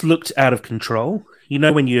just looked out of control. You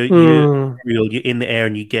know, when you're in the air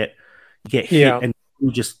and you get hit and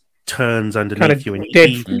he just turns underneath you, and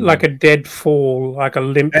like a dead fall, like a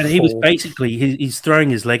limp. And he fall. was basically he's throwing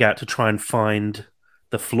his leg out to try and find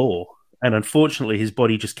the floor, and unfortunately, his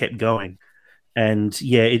body just kept going. And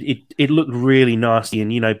yeah, it looked really nasty,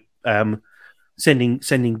 and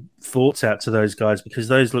sending thoughts out to those guys because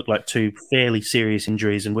those look like two fairly serious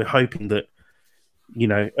injuries, and we're hoping that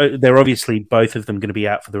they're obviously both of them going to be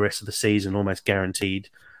out for the rest of the season, almost guaranteed.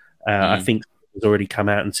 I think has already come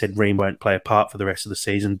out and said Ream won't play a part for the rest of the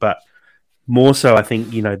season, but more so, I think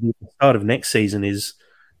the start of next season is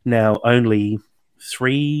now only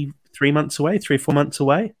 3 months away, 4 months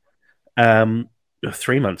away.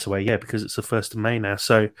 3 months away, yeah, because it's the 1st of May now.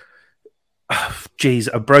 So, geez,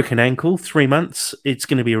 a broken ankle, 3 months. It's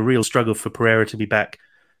going to be a real struggle for Pereira to be back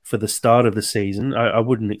for the start of the season. I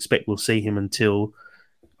wouldn't expect we'll see him until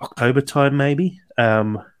October time, maybe.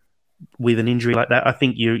 With an injury like that, I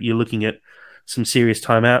think you're looking at some serious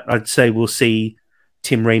time out. I'd say we'll see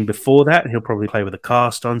Tim Ream before that. He'll probably play with a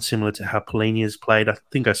cast on, similar to how Polinia's played. I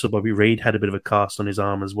think I saw Bobby Reid had a bit of a cast on his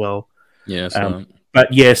arm as well. Yeah,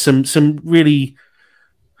 but yeah, some really,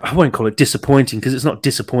 I won't call it disappointing because it's not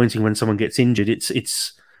disappointing when someone gets injured. It's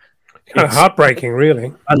kind of heartbreaking,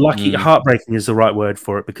 really. Unlucky. Heartbreaking is the right word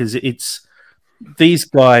for it because it's these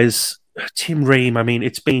guys. Tim Ream, I mean,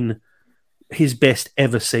 it's been his best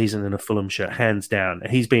ever season in a Fulham shirt, hands down.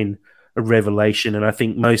 He's been a revelation, and I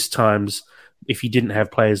think most times, if you didn't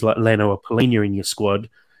have players like Leno or Polinia in your squad,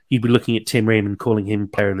 you'd be looking at Tim Ream and calling him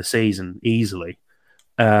player of the season easily.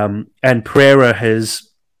 And Pereira has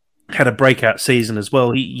had a breakout season as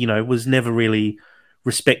well. He, was never really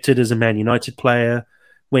respected as a Man United player.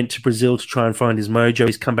 Went to Brazil to try and find his mojo.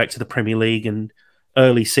 He's come back to the Premier League, and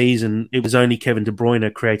early season it was only Kevin De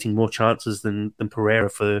Bruyne creating more chances than Pereira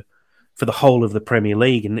for the whole of the Premier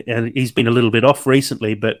League. And he's been a little bit off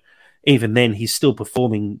recently, but even then he's still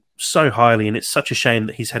performing so highly. And it's such a shame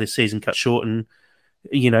that he's had his season cut short. And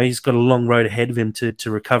he's got a long road ahead of him to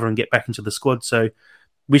recover and get back into the squad. So,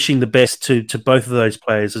 wishing the best to both of those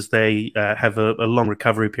players as they have a long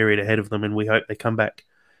recovery period ahead of them, and we hope they come back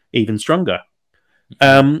even stronger.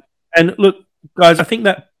 And look, guys, I think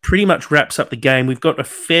that pretty much wraps up the game. We've got a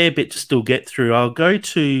fair bit to still get through. I'll go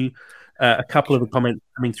to a couple of the comments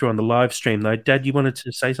coming through on the live stream, though. Dad, you wanted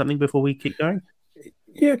to say something before we keep going?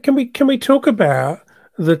 Yeah, can we talk about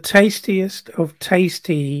the tastiest of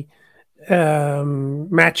tasty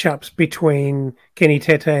matchups between Kenny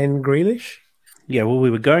Tete and Grealish? Yeah, well, we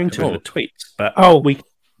were going to in the tweets, but we can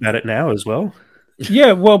talk about it now as well.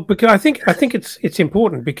 Yeah, well, because I think it's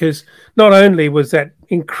important because not only was that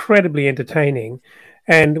incredibly entertaining,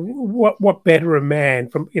 and what better a man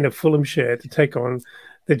in a Fulham shirt to take on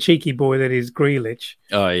the cheeky boy that is Grealish,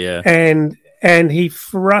 Oh yeah. and he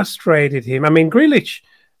frustrated him. I mean, Grealish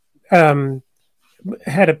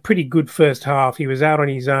had a pretty good first half. He was out on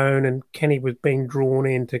his own, and Kenny was being drawn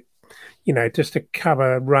in to, just to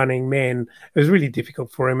cover running men. It was really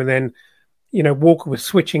difficult for him. And then, Walker was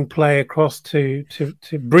switching play across to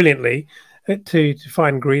brilliantly to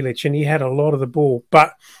find Grealish, and he had a lot of the ball.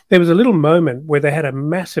 But there was a little moment where they had a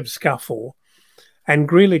massive scuffle, and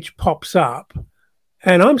Grealish pops up,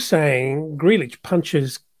 and I'm saying Grealish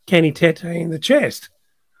punches Kenny Tete in the chest.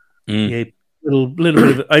 Yeah, little bit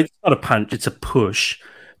of it's not a punch, it's a push.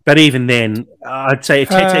 But even then, I'd say if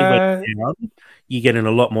Tete went down, you get in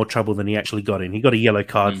a lot more trouble than he actually got in. He got a yellow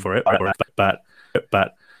card for it, but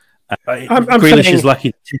Grealish saying, is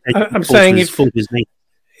lucky. I'm saying knee.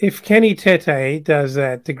 If Kenny Tete does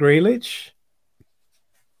that to Grealish,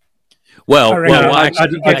 Well, I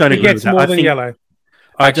don't agree with that. More than yellow.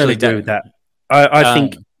 I don't agree with that. I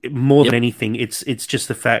think more than anything, it's just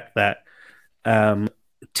the fact that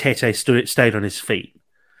Tete stayed on his feet.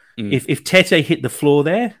 If Tete hit the floor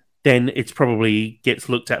there, then it's probably gets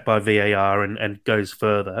looked at by VAR and goes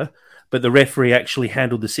further. But the referee actually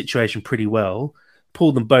handled the situation pretty well,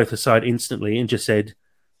 pulled them both aside instantly, and just said,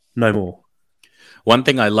 "No more." One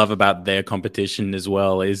thing I love about their competition as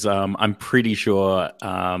well is I'm pretty sure,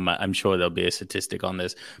 I'm sure there'll be a statistic on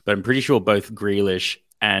this, but I'm pretty sure both Grealish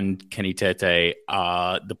and Kenny Tete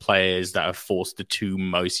are the players that have forced the two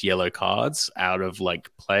most yellow cards out of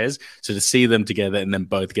like players. So to see them together and then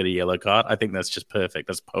both get a yellow card, I think that's just perfect.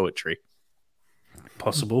 That's poetry.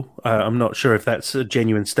 Possible. I'm not sure if that's a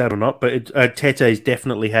genuine stat or not, but Tete's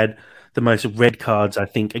definitely had the most red cards, I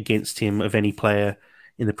think, against him of any player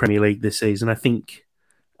in the Premier League this season. I think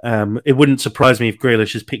it wouldn't surprise me if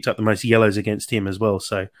Grealish has picked up the most yellows against him as well.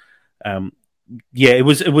 So, it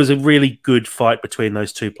was a really good fight between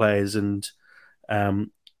those two players, and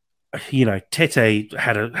Tete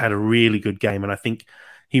had a really good game, and I think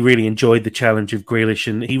he really enjoyed the challenge of Grealish,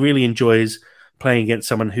 and he really enjoys playing against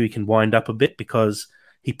someone who can wind up a bit because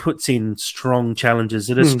he puts in strong challenges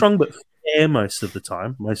that are strong but fair most of the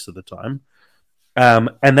time.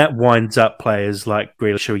 And that winds up players like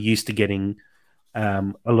Grealish who are used to getting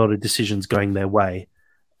a lot of decisions going their way.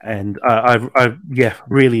 And I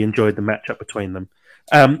really enjoyed the matchup between them.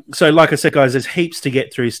 So like I said, guys, there's heaps to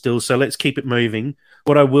get through still, so let's keep it moving.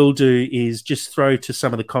 What I will do is just throw to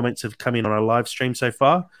some of the comments that have come in on our live stream so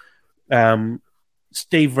far.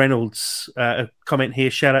 Steve Reynolds, a comment here,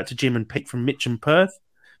 shout out to Jim and Pete from Mitcham, Perth.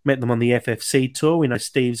 Met them on the FFC tour. We know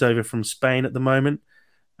Steve's over from Spain at the moment.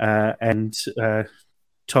 And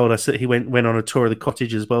told us that he went on a tour of the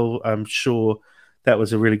Cottage as well. I'm sure that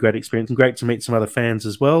was a really great experience and great to meet some other fans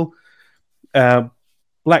as well.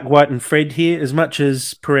 Black, White and Fred here. As much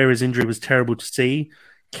as Pereira's injury was terrible to see,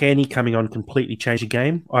 Kearney coming on completely changed the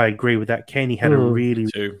game. I agree with that. Kearney had a really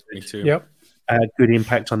Me too. Yep. Good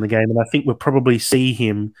impact on the game, and I think we'll probably see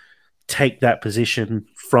him take that position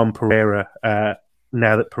from Pereira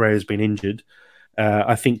now that Pereira's been injured.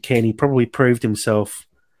 I think Kearney probably proved himself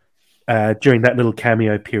during that little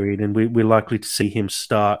cameo period, and we're likely to see him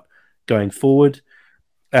start going forward.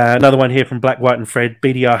 Another one here from Black, White and Fred.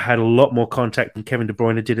 BDR had a lot more contact than Kevin De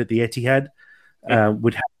Bruyne did at the Etihad.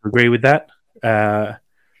 Would have to agree with that.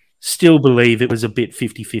 Still believe it was a bit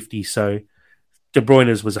 50-50, so De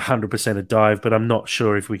Bruyne's was 100% a dive, but I'm not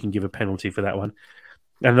sure if we can give a penalty for that one.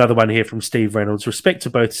 Another one here from Steve Reynolds. Respect to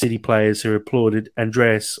both City players who applauded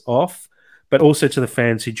Andreas off, but also to the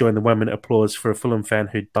fans who joined the 1 minute applause for a Fulham fan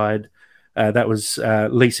who died. That was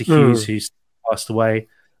Lisa Hughes, who passed away.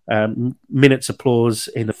 Minutes applause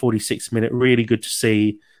in the 46th minute. Really good to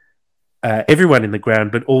see everyone in the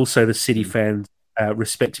ground, but also the City fans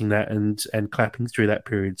respecting that and clapping through that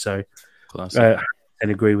period. So, and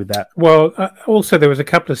agree with that. Well, also there was a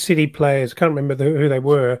couple of City players, I can't remember who they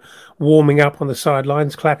were, warming up on the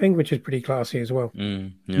sidelines clapping, which is pretty classy as well.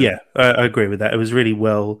 I agree with that. It was really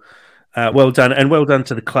well done, and well done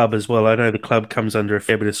to the club as well. I know the club comes under a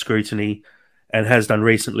fair bit of scrutiny and has done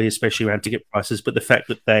recently, especially around ticket prices, but the fact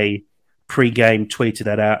that they pre-game tweeted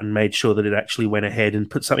that out and made sure that it actually went ahead and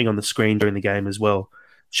put something on the screen during the game as well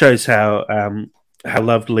shows how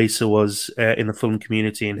loved Lisa was in the Fulham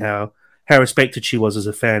community and how respected she was as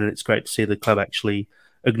a fan, and it's great to see the club actually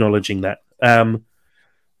acknowledging that.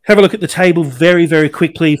 Have a look at the table very, very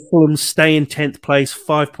quickly. Fulham stay in 10th place,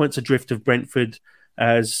 5 points adrift of Brentford,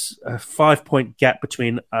 as a 5-point gap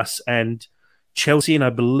between us and Chelsea, and I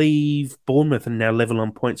believe Bournemouth are now level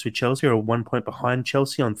on points with Chelsea, or 1 point behind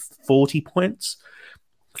Chelsea on 40 points.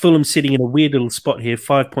 Fulham sitting in a weird little spot here,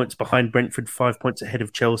 5 points behind Brentford, 5 points ahead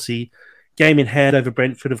of Chelsea. Game in hand over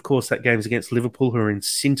Brentford, of course, that game's against Liverpool, who are in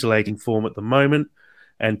scintillating form at the moment.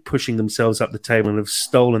 and pushing themselves up the table and have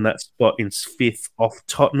stolen that spot in fifth off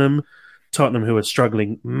Tottenham. Tottenham, who are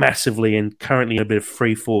struggling massively and currently in a bit of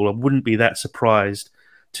free fall. I wouldn't be that surprised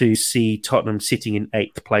to see Tottenham sitting in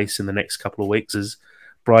eighth place in the next couple of weeks as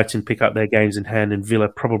Brighton pick up their games in hand and Villa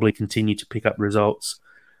probably continue to pick up results.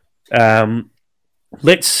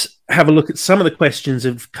 Let's have a look at some of the questions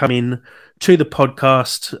that have come in to the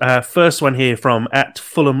podcast. First one here from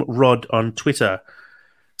 @FulhamRod on Twitter.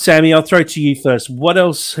 Sammy, I'll throw to you first. What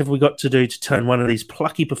else have we got to do to turn one of these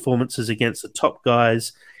plucky performances against the top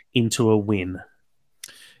guys into a win?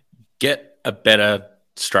 Get a better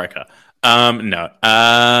striker. No.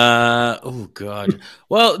 Oh, God.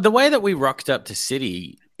 Well, the way that we rocked up to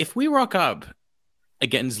City, if we rock up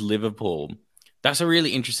against Liverpool, that's a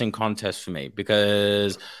really interesting contest for me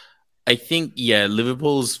because I think,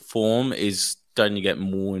 Liverpool's form is starting to get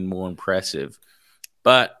more and more impressive.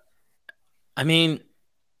 But, I mean,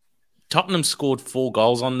 Tottenham scored 4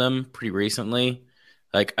 goals on them pretty recently.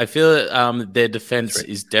 Like, I feel their defense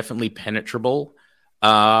is definitely penetrable.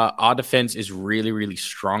 Our defense is really, really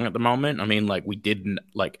strong at the moment. I mean, like,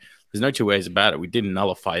 there's no two ways about it. We didn't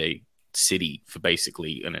nullify City for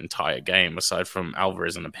basically an entire game, aside from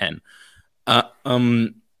Alvarez and a pen.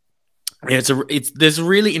 There's a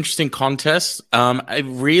really interesting contest.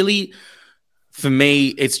 For me,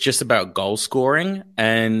 it's just about goal scoring,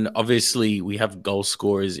 and obviously we have goal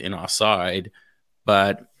scorers in our side,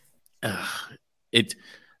 but it's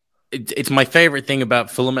my favorite thing about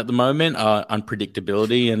Fulham at the moment,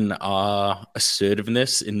 unpredictability and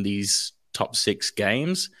assertiveness in these top 6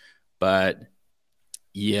 games. But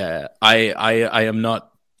yeah, I am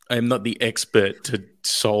not the expert to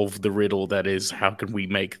solve the riddle that is how can we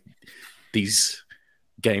make these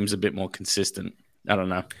games a bit more consistent. I don't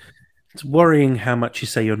know. It's worrying how much you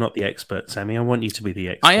say you're not the expert, Sammy. I want you to be the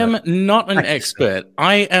expert. I am not an expert.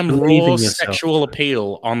 I am Believe in raw yourself. sexual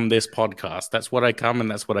appeal on this podcast. That's what I come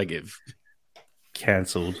and that's what I give.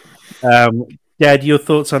 Cancelled. Dad, your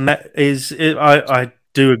thoughts on that? I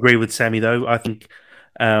do agree with Sammy, though. I think,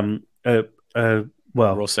 Raw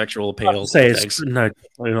sexual appeal. No,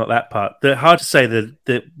 not that part. Hard to say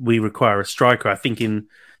that we require a striker. I think in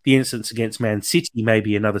the instance against Man City,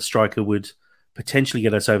 maybe another striker would potentially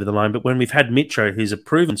get us over the line. But when we've had Mitro, who's a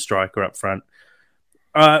proven striker up front,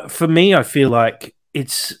 for me, I feel like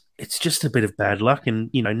it's just a bit of bad luck. And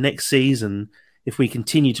next season, if we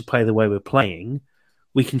continue to play the way we're playing,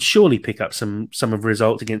 we can surely pick up some of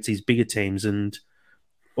results against these bigger teams. And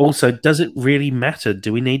also, does it really matter?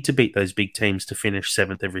 Do we need to beat those big teams to finish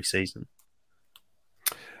 7th every season?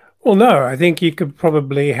 Well, no. I think you could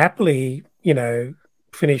probably happily,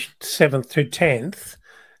 finish 7th to 10th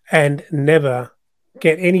and never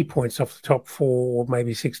get any points off the top 4 or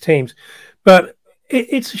maybe 6 teams. But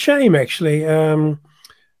it's a shame, actually. I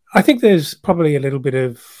think there's probably a little bit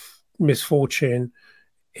of misfortune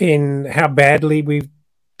in how badly we've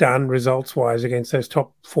done results-wise against those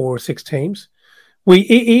top 4 or 6 teams.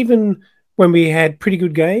 Even when we had pretty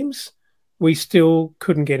good games, we still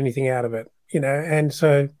couldn't get anything out of it, And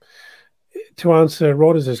so to answer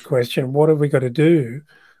Rodgers' question, what have we got to do?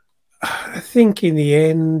 I think in the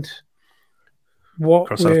end,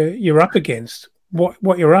 what you're up against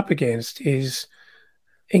is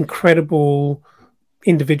incredible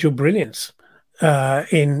individual brilliance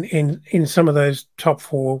in some of those top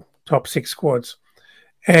 4, top 6 squads,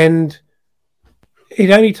 and it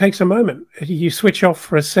only takes a moment. You switch off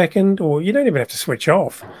for a second, or you don't even have to switch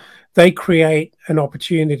off. They create an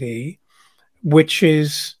opportunity which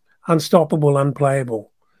is unstoppable,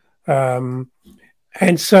 unplayable.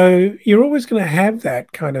 And so you're always going to have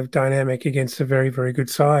that kind of dynamic against a very, very good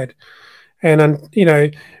side. And,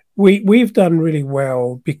 we've done really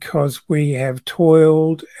well because we have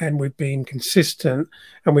toiled and we've been consistent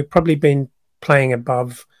and we've probably been playing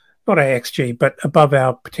above, not our XG, but above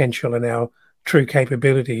our potential and our true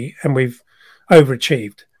capability, and we've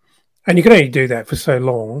overachieved. And you can only do that for so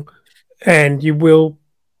long, and you will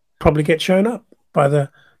probably get shown up by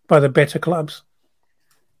the better clubs.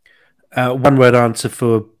 One word answer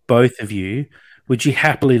for both of you. Would you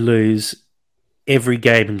happily lose every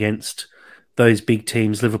game against those big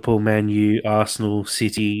teams, Liverpool, Man U, Arsenal,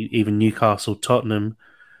 City, even Newcastle, Tottenham,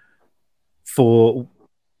 for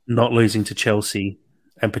not losing to Chelsea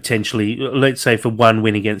and potentially, let's say, for one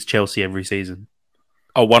win against Chelsea every season?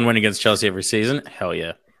 Oh, one win against Chelsea every season? Hell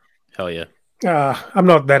yeah. I'm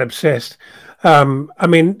not that obsessed. I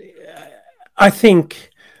mean, I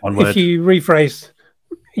think if you rephrase,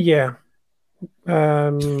 yeah.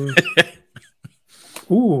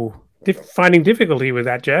 Finding difficulty with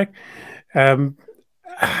that, Jack.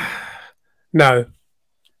 No.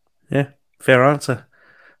 Yeah, fair answer.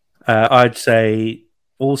 I'd say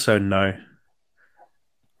also no.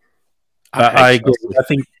 I hate I agree. Chelsea. I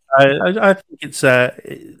think I think it's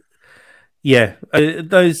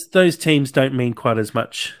those teams don't mean quite as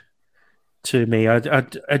much to me.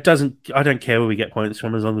 It doesn't. I don't care where we get points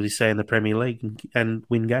from as long as we stay in the Premier League and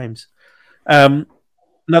win games.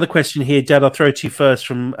 Another question here, Dad. I'll throw to you first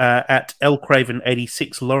from at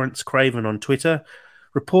LCraven86, Lawrence Craven on Twitter.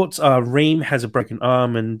 Reports are Ream has a broken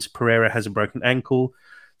arm and Pereira has a broken ankle,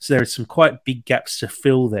 so there are some quite big gaps to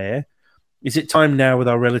fill there. Is it time now, with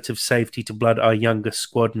our relative safety, to blood our younger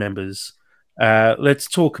squad members? Let's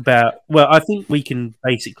talk about. Well, I think we can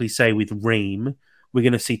basically say with Ream, we're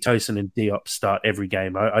going to see Tosin and Diop start every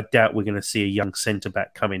game. I doubt we're going to see a young centre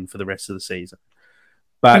back come in for the rest of the season.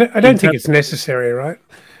 But I don't think it's necessary, right?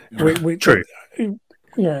 True.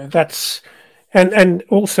 Yeah, that's and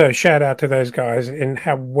also shout out to those guys in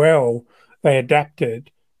how well they adapted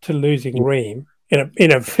to losing Ream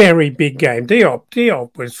in a very big game.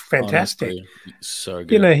 Diop was fantastic. Honestly, so You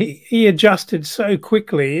good. know, he adjusted so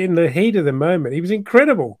quickly in the heat of the moment. He was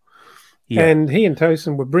incredible, Yeah. and he and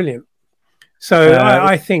Tosin were brilliant. So Uh,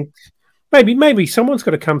 I think maybe someone's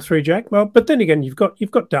got to come through, Jack. Well, but then again, you've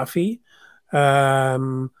got Duffy.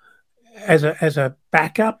 Um, as a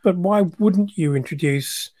backup, but why wouldn't you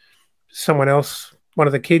introduce someone else, one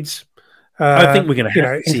of the kids, I think we're going to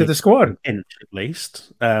have to see into the squad? bench at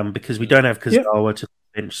least, because we don't have Yeah, Kazawa to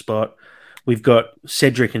the bench spot. We've got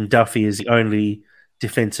Cedric and Duffy as the only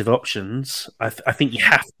defensive options. I think you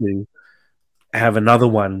have to have another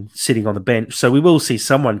one sitting on the bench, so we will see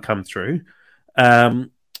someone come through.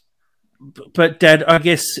 But Dad, I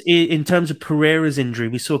guess in terms of Pereira's injury,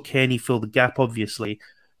 we saw Kearney fill the gap, obviously.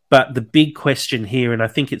 But the big question here, and I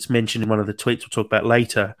think it's mentioned in one of the tweets we'll talk about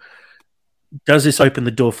later, does this open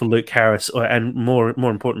the door for Luke Harris, and more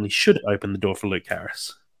importantly, should it open the door for Luke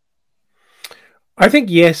Harris? I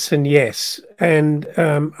think yes and yes, and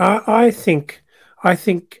I think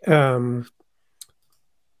I'm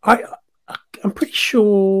pretty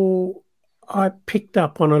sure I picked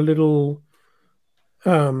up on a little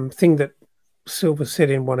thing that Silver said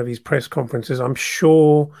in one of his press conferences. I'm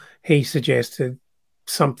sure he suggested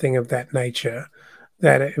something of that nature,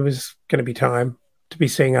 that it was going to be time to be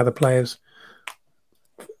seeing other players.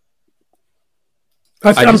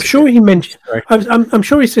 I'm sure he mentioned. I'm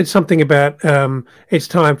sure he said something about it's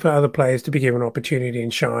time for other players to be given opportunity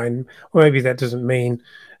and shine. Or maybe that doesn't mean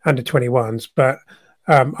under 21s, but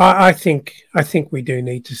I think we do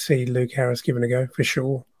need to see Luke Harris given a go for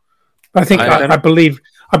sure. I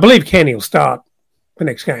believe Kenny will start the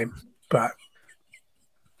next game, but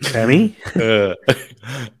Sammy? For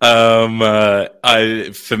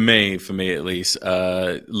me at least,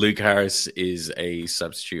 Luke Harris is a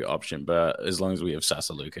substitute option, but as long as we have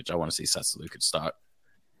Sasa Lukic, I want to see Sasa Lukic start.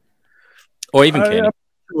 Or even Kenny.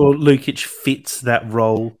 Or Lukic fits that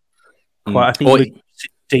role quite. I think Lukic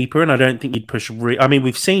sits deeper, and I don't think he'd push Reed. I mean,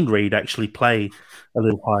 we've seen Reed actually play a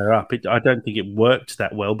little higher up. I don't think it worked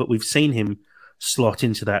that well, but we've seen him slot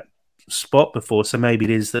into that spot before, so maybe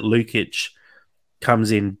it is that Lukic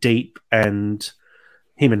comes in deep and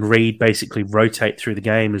him and Reed basically rotate through the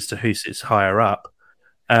game as to who sits higher up.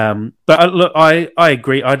 But look, I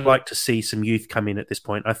agree. I'd like to see some youth come in at this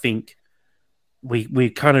point. I think we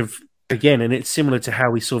kind of, again, and it's similar to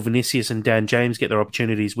how we saw Vinicius and Dan James get their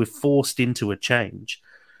opportunities. We're forced into a change.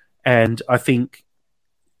 And I think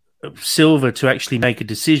Silva, to actually make a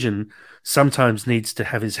decision, sometimes needs to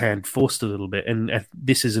have his hand forced a little bit. And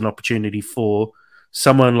this is an opportunity for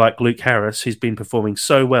someone like Luke Harris, who's been performing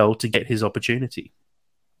so well, to get his opportunity.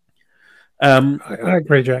 I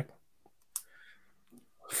agree, Jack.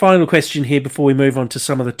 Final question here before we move on to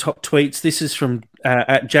some of the top tweets. This is from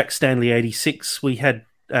at Jack Stanley 86. We had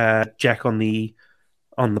Jack on the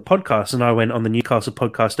podcast, and I went on the Newcastle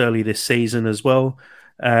podcast early this season as well.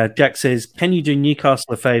 Jack says, "Can you do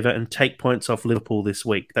Newcastle a favour and take points off Liverpool this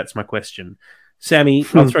week?" That's my question. Sammy,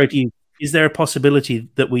 I'll throw it to you. Is there a possibility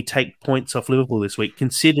that we take points off Liverpool this week,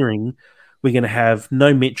 considering we're going to have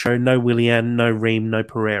no Mitro, no Willian, no Ream, no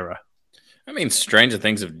Pereira? I mean, stranger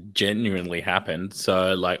things have genuinely happened.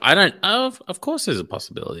 So, like, I don't. Of course, there's a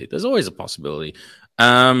possibility. There's always a possibility.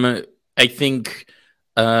 I think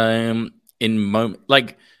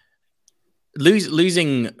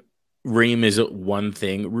losing Ream is one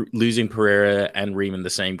thing. Losing Pereira and Ream in the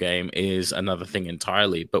same game is another thing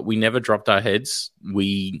entirely. But we never dropped our heads.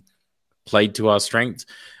 We played to our strengths,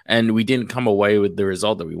 and we didn't come away with the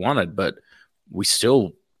result that we wanted. But we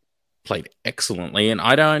still played excellently, and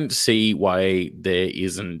I don't see why there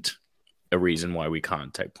isn't a reason why we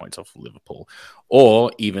can't take points off of Liverpool,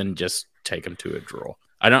 or even just take them to a draw.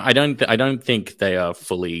 I don't think they are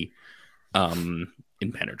fully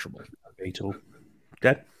impenetrable.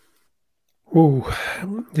 Dad? Ooh,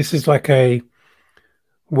 this is like a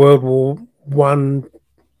World War One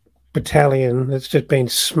battalion that's just been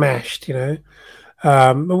smashed.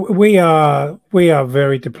 We are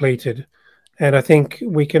very depleted, and I think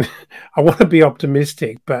we can. I want to be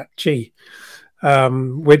optimistic, but gee,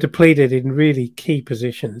 we're depleted in really key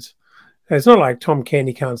positions. It's not like Tom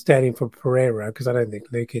Kenny can't stand in for Pereira because I don't think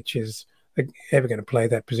Lukic is ever going to play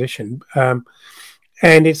that position.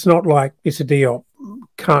 And it's not like Issa Diop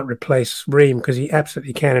can't replace Ream because he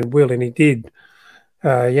absolutely can and will, and he did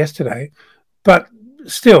yesterday. But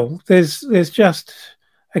still, there's just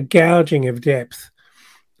a gouging of depth,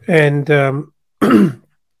 and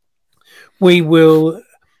we will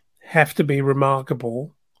have to be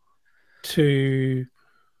remarkable to,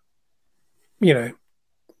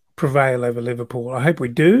 prevail over Liverpool. I hope we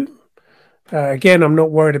do. Again, I'm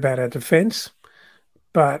not worried about our defence,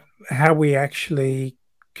 but how we actually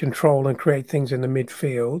control and create things in the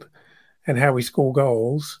midfield and how we score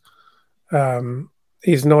goals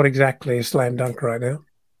is not exactly a slam dunk right now.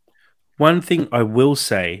 One thing I will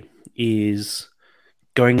say is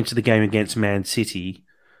going into the game against Man City,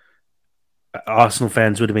 Arsenal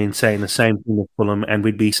fans would have been saying the same thing with Fulham, and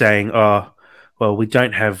we'd be saying, "Oh, well, we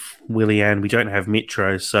don't have Willian, we don't have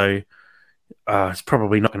Mitro, so it's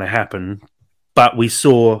probably not going to happen." But we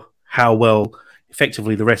saw how well,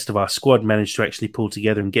 effectively, the rest of our squad managed to actually pull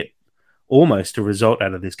together and get almost a result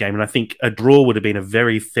out of this game. And I think a draw would have been a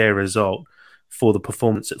very fair result for the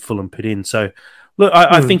performance that Fulham put in. So, look,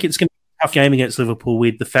 I think it's going to be a tough game against Liverpool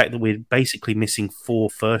with the fact that we're basically missing 4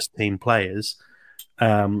 first-team players.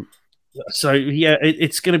 So, yeah,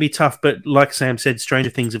 it's going to be tough. But like Sam said, stranger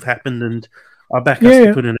things have happened, and I back us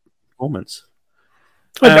to put in a performance.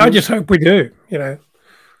 I just hope we do,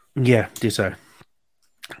 Yeah, ditto.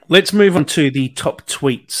 Let's move on to the top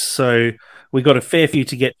tweets. So we got a fair few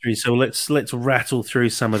to get through. So let's rattle through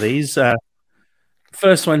some of these.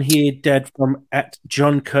 First one here, Dad, from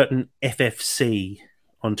 @JohnCurtinFFC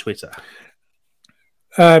on Twitter.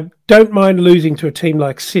 Don't mind losing to a team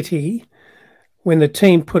like City when the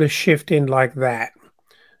team put a shift in like that.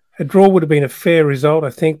 A draw would have been a fair result, I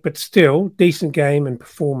think, but still, decent game and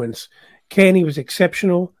performance. Kearney was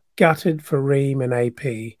exceptional, gutted for Ream and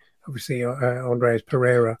AP. Obviously, Andres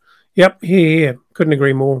Pereira. Yep, here. Couldn't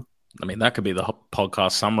agree more. I mean, that could be the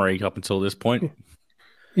podcast summary up until this point.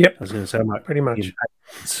 Yep, I was going to say, I might pretty much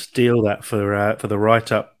steal that for the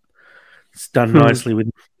write-up. It's done nicely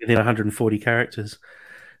within 140 characters.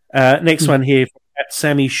 Next one here,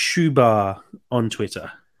 @Sammy Shubar on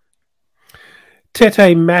Twitter.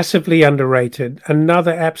 Tete massively underrated.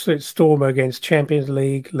 Another absolute stormer against Champions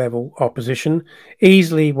League level opposition.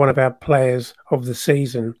 Easily one of our players of the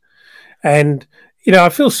season. And, I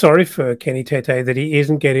feel sorry for Kenny Tete that he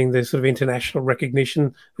isn't getting the sort of international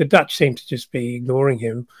recognition. The Dutch seem to just be ignoring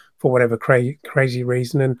him for whatever crazy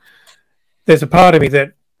reason. And there's a part of me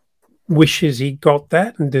that wishes he got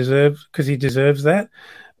that and because he deserves that.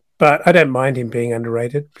 But I don't mind him being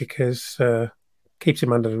underrated because keeps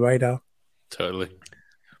him under the radar. Totally.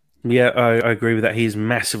 Yeah, I agree with that. He's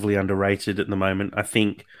massively underrated at the moment. I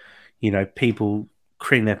think, people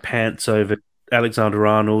cream their pants over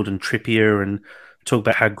Alexander-Arnold and Trippier and talk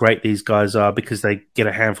about how great these guys are because they get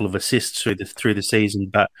a handful of assists through the season.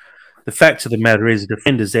 But the fact of the matter is, a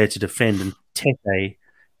defender's there to defend, and Tete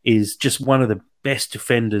is just one of the best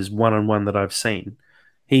defenders one-on-one that I've seen.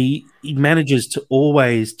 He manages to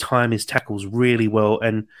always time his tackles really well,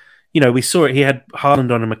 and we saw it. He had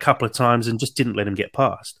Haaland on him a couple of times and just didn't let him get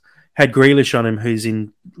past. Had Grealish on him, who's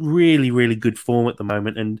in really, really good form at the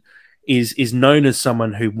moment and is known as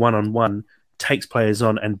someone who one-on-one takes players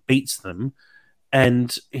on and beats them.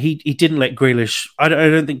 And he didn't let Grealish... I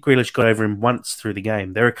don't think Grealish got over him once through the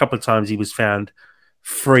game. There are a couple of times he was found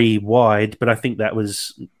free wide, but I think that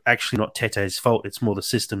was actually not Tete's fault. It's more the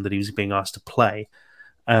system that he was being asked to play.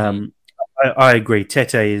 I agree.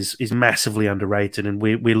 Tete is massively underrated, and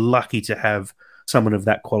we're lucky to have someone of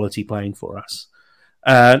that quality playing for us.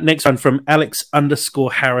 Next one from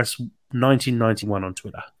Alex_Harris 1991 on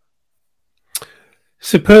Twitter.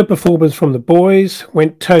 Superb performance from the boys.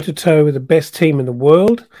 Went toe-to-toe with the best team in the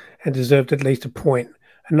world and deserved at least a point.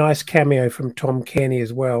 A nice cameo from Tom Kearney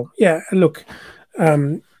as well. Yeah, look,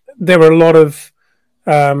 there were a lot of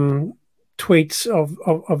tweets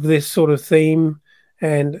of this sort of theme.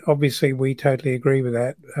 And obviously, we totally agree with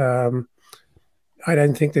that. I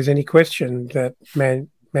don't think there's any question that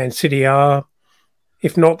Man City are,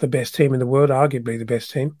 if not the best team in the world, arguably the best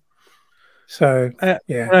team. So, yeah.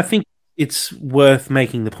 And I think it's worth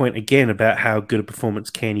making the point again about how good a performance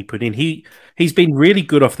Kearney put in. He's been really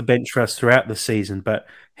good off the bench for us throughout the season, but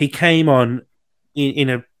he came on in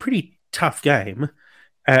a pretty tough game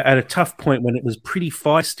at a tough point when it was pretty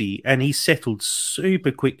feisty, and he settled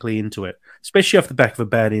super quickly into it, especially off the back of a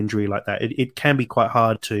bad injury like that. It can be quite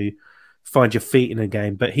hard to find your feet in a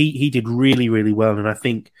game, but he did really, really well. And I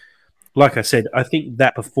think, like I said, I think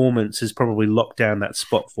that performance has probably locked down that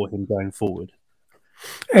spot for him going forward.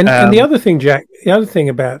 And the other thing, Jack, the other thing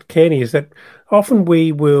about Kenny is that often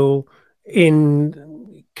we will,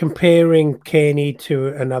 in comparing Kenny to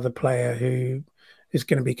another player who is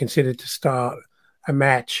going to be considered to start a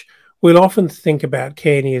match, we'll often think about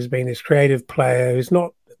Kenny as being this creative player who's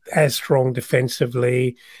not as strong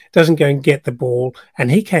defensively, doesn't go and get the ball. And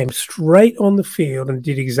he came straight on the field and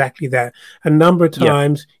did exactly that. A number of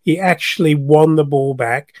times he actually won the ball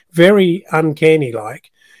back, very uncanny like.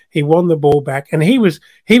 He won the ball back, and he was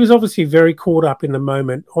obviously very caught up in the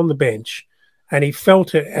moment on the bench, and he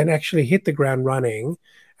felt it and actually hit the ground running,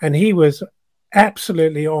 and he was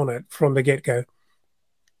absolutely on it from the get-go.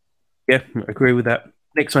 Yeah, I agree with that.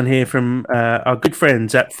 Next one here from our good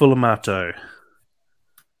friends at Fulamato.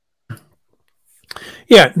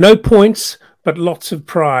 Yeah, no points, but lots of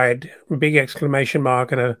pride. Big exclamation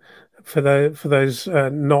mark, and for those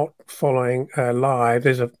not following live,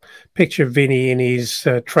 there's a picture of Vinny in his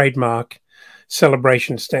trademark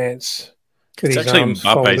celebration stance with It's his actually arms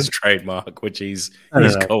Mbappe's folded. trademark, which he's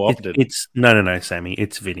No. co-opted. It's no, Sammy.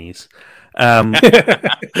 It's Vinny's.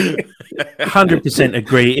 100%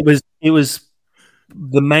 agree. It was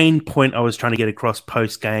the main point I was trying to get across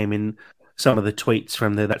post game in some of the tweets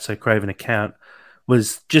from the That's So Craven account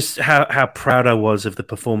was just how proud I was of the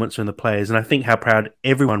performance from the players, and I think how proud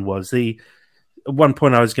everyone was. The one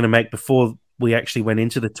point I was going to make before we actually went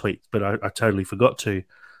into the tweets, but I totally forgot to,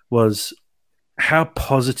 was how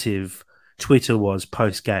positive Twitter was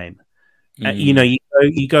post game.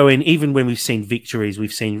 You go in, even when we've seen victories,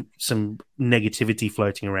 we've seen some negativity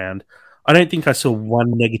floating around. I don't think I saw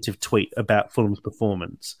one negative tweet about Fulham's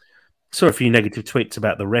performance. Saw a few negative tweets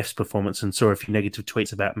about the refs' performance and saw a few negative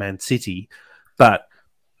tweets about Man City, but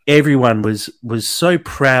everyone was so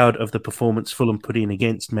proud of the performance Fulham put in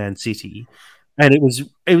against Man City, and it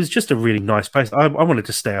was just a really nice place. I wanted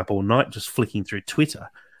to stay up all night just flicking through Twitter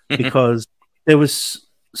because there was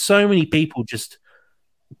so many people just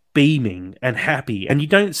beaming and happy, and you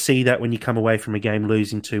don't see that when you come away from a game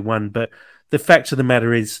losing 2-1. But the fact of the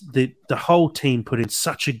matter is the whole team put in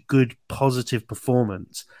such a good, positive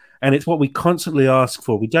performance, and it's what we constantly ask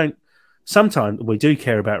for. Sometimes we do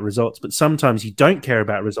care about results, but sometimes you don't care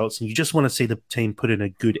about results, and you just want to see the team put in a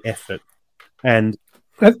good effort. And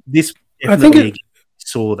this definitely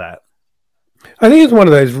saw that. I think it's one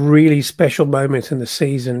of those really special moments in the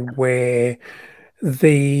season where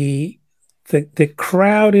the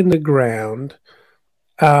crowd in the ground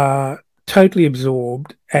are totally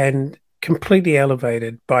absorbed and completely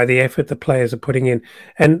elevated by the effort the players are putting in.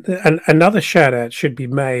 And another shout out should be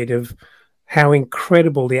made of how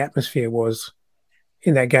incredible the atmosphere was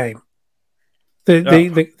in that game.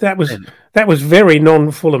 That was very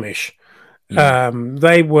non-Fulhamish.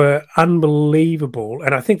 They were unbelievable,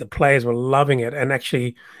 and I think the players were loving it. And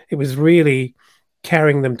actually, it was really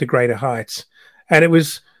carrying them to greater heights. And it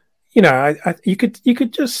was, you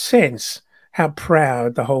could just sense how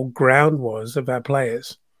proud the whole ground was of our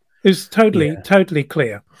players. It was totally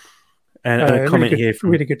clear. And a comment here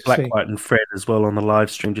from really good to Black, see. White and Fred as well on the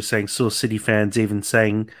live stream, just saying, saw City fans even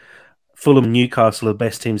saying Fulham and Newcastle are the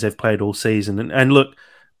best teams they've played all season. And look,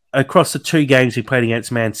 across the two games we played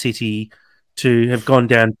against Man City, to have gone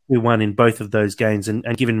down 2-1 in both of those games and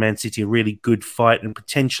given Man City a really good fight and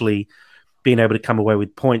potentially being able to come away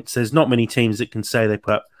with points, there's not many teams that can say they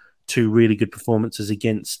put up two really good performances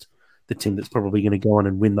against the team that's probably going to go on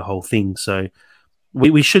and win the whole thing. So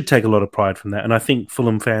we should take a lot of pride from that. And I think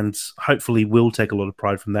Fulham fans hopefully will take a lot of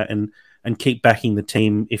pride from that and keep backing the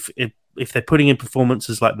team. If they're putting in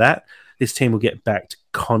performances like that, this team will get backed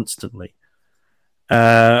constantly.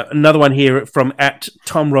 Another one here from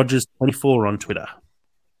 @TomRogers24 on Twitter.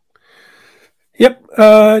 Yep.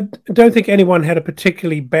 Don't think anyone had a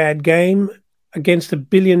particularly bad game against $1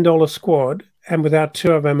 billion squad and without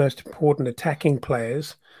two of our most important attacking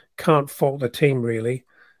players. Can't fault the team, really.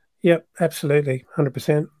 Yep, absolutely.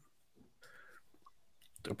 100%.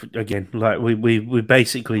 Again, like we're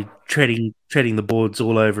basically treading the boards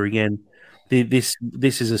all over again. This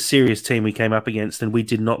is a serious team we came up against, and we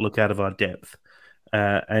did not look out of our depth.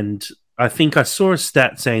 And I think I saw a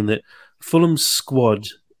stat saying that Fulham's squad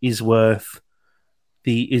is the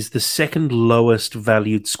second lowest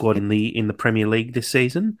valued squad in the Premier League this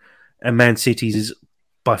season, and Man City's is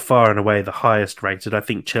by far and away the highest rated. I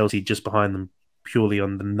think Chelsea just behind them purely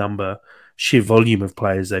on the sheer volume of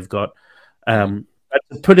players they've got. But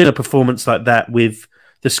to put in a performance like that with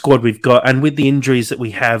the squad we've got, and with the injuries that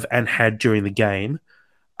we have and had during the game,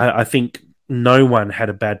 I think no one had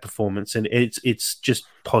a bad performance, and it's just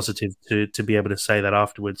positive to be able to say that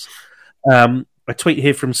afterwards. A tweet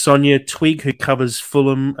here from Sonia Twig, who covers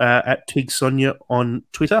Fulham at Twig Sonia on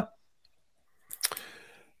Twitter.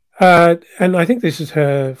 And I think this is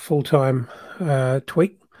her full-time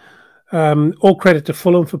tweet. All credit to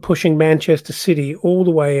Fulham for pushing Manchester City all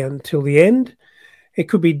the way until the end. It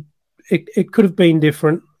could have been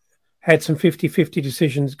different. Had some 50-50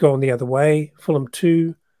 decisions gone the other way. Fulham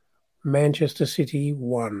 2, Manchester City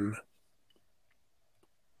 1.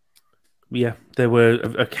 Yeah, there were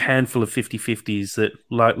a handful of 50-50s that,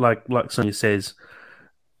 like Sonia says,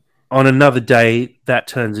 on another day, that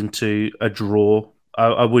turns into a draw.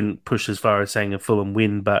 I wouldn't push as far as saying a Fulham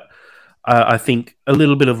win, but I think a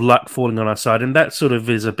little bit of luck falling on our side. And that sort of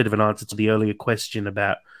is a bit of an answer to the earlier question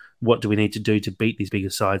about what do we need to do to beat these bigger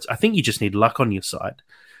sides. I think you just need luck on your side.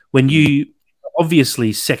 When you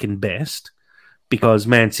obviously second best, because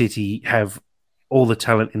Man City have all the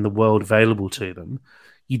talent in the world available to them,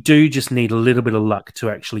 you do just need a little bit of luck to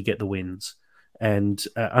actually get the wins. And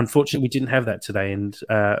unfortunately, we didn't have that today. And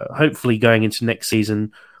hopefully going into next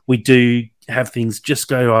season, we do have things just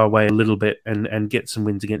go our way a little bit and get some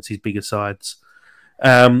wins against these bigger sides.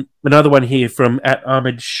 Another one here from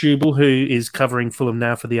Ahmed Shubel, who is covering Fulham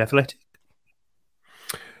now for The Athletic.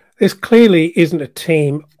 This clearly isn't a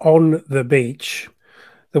team on the beach.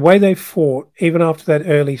 The way they fought, even after that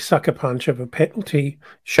early sucker punch of a penalty,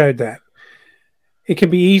 showed that. It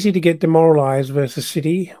can be easy to get demoralised versus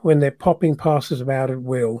City when they're popping passes about at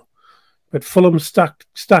will. But Fulham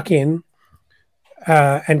stuck in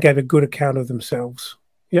and gave a good account of themselves.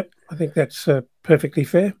 Yep, I think that's perfectly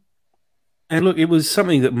fair. And look, it was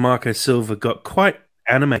something that Marco Silva got quite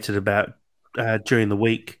animated about during the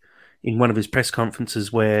week in one of his press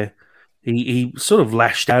conferences, where he sort of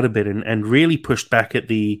lashed out a bit and really pushed back at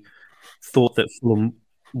the thought that Fulham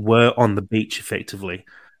were on the beach effectively,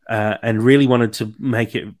 and really wanted to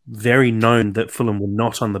make it very known that Fulham were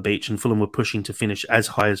not on the beach and Fulham were pushing to finish as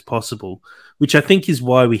high as possible, which I think is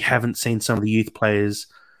why we haven't seen some of the youth players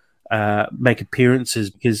make appearances,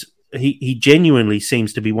 because he genuinely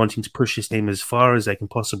seems to be wanting to push his team as far as they can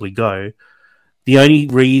possibly go. The only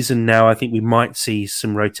reason now I think we might see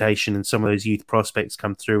some rotation and some of those youth prospects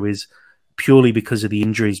come through is purely because of the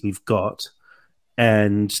injuries we've got,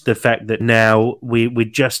 and the fact that now we're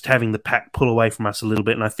just having the pack pull away from us a little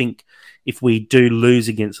bit. And I think if we do lose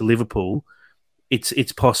against Liverpool, it's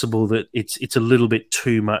possible that it's a little bit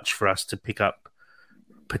too much for us to pick up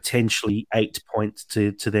potentially 8 points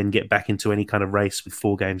to then get back into any kind of race with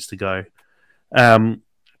 4 games to go.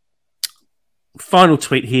 Final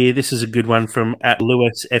tweet here. This is a good one from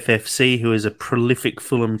 @LewisFFC, who is a prolific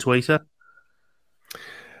Fulham tweeter.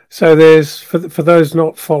 So there's, for those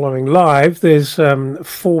not following live, there's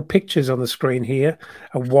 4 pictures on the screen here: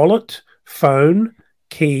 a wallet, phone,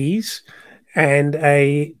 keys, and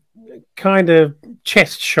a kind of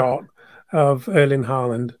chest shot of Erling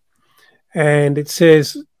Haaland. And it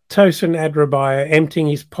says Tosin Adrabaya emptying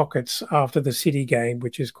his pockets after the City game,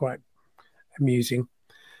 which is quite amusing.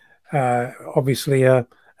 Obviously, a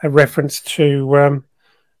reference to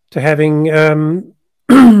having Haaland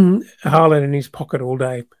in his pocket all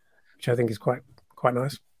day, which I think is quite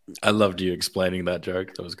nice. I loved you explaining that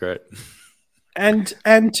joke. That was great. And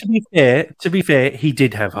to be fair, he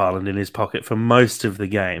did have Haaland in his pocket for most of the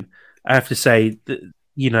game. I have to say that,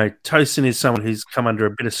 Tosin is someone who's come under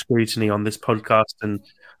a bit of scrutiny on this podcast and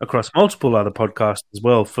across multiple other podcasts as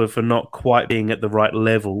well for not quite being at the right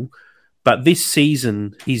level. But this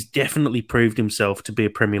season, he's definitely proved himself to be a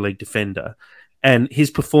Premier League defender. And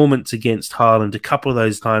his performance against Haaland, a couple of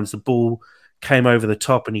those times, the ball came over the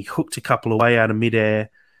top and he hooked a couple away out of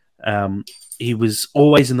midair. He was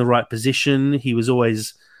always in the right position. He was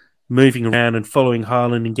always moving around and following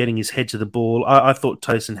Haaland and getting his head to the ball. I thought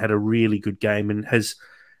Tosin had a really good game and has,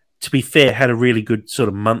 to be fair, had a really good sort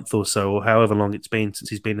of month or so, or however long it's been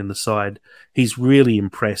since he's been in the side. He's really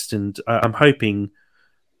impressed, and I'm hoping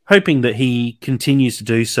that he continues to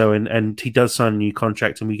do so and he does sign a new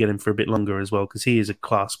contract and we get him for a bit longer as well, because he is a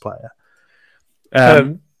class player.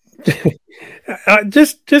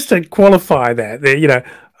 Just to qualify that,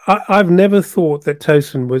 I've never thought that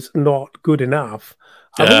Tosin was not good enough.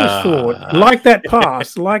 I've always thought, like that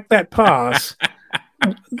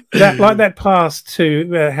pass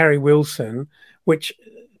to Harry Wilson, which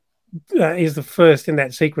is the first in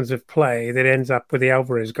that sequence of play that ends up with the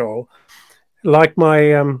Alvarez goal. Like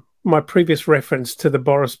my previous reference to the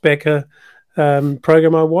Boris Becker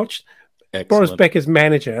program I watched. Excellent. Boris Becker's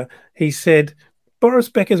manager, he said, Boris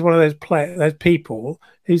Becker is one of those people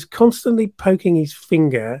who's constantly poking his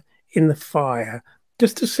finger in the fire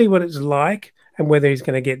just to see what it's like and whether he's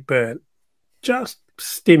going to get burnt. Just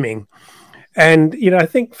stimming. And I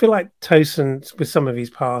feel like Tosin with some of his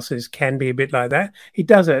passes can be a bit like that. He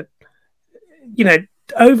does it,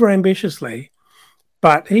 over ambitiously,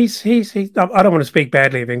 but he's. I don't want to speak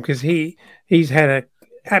badly of him because he's had an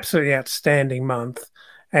absolutely outstanding month,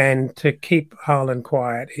 and to keep Haaland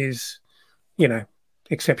quiet is,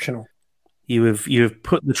 exceptional. You have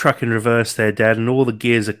put the truck in reverse there, Dad, and all the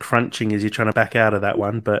gears are crunching as you're trying to back out of that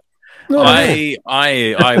one. But I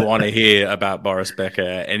want to hear about Boris Becker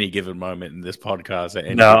at any given moment in this podcast.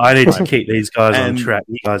 I need to keep these guys on track.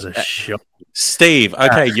 You guys are shocking. Steve,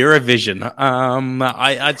 okay, Eurovision.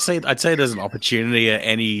 I'd say there's an opportunity at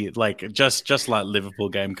any just like Liverpool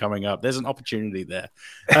game coming up. There's an opportunity there.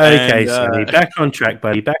 Okay, Sammy, back on track,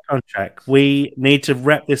 buddy. Back on track. We need to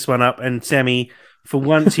wrap this one up. And Sammy, for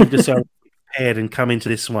once, you've decided to be prepared and come into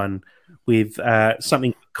this one with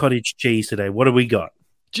something cottage cheese today. What do we got?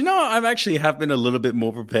 Do you know I've actually have been a little bit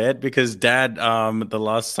more prepared because Dad, the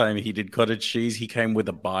last time he did cottage cheese, he came with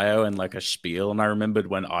a bio and like a spiel, and I remembered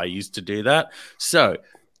when I used to do that. So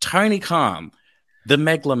Tony Khan, the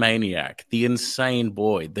megalomaniac, the insane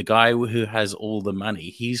boy, the guy who has all the money,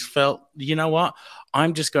 he's felt, you know what?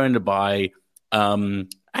 I'm just going to buy.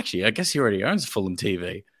 Actually, I guess he already owns Fulham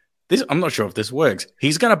TV. I'm not sure if this works.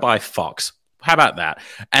 He's going to buy Fox. How about that?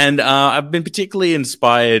 And I've been particularly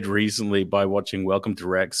inspired recently by watching Welcome to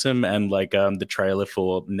Wrexham and the trailer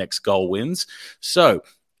for Next Goal Wins. So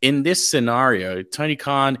in this scenario, Tony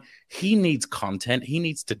Khan, he needs content. He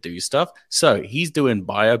needs to do stuff. So he's doing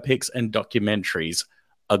biopics and documentaries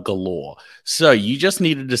a galore. So you just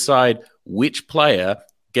need to decide which player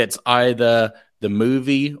gets either the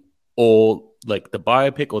movie or like the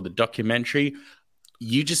biopic or the documentary.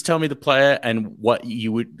 You just tell me the player and what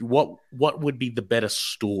would be the better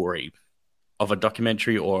story of a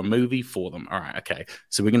documentary or a movie for them. All right, okay.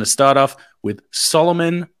 So we're going to start off with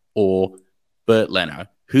Solomon or Bert Leno.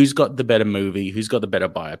 Who's got the better movie? Who's got the better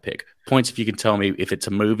biopic? Points if you can tell me if it's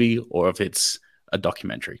a movie or if it's a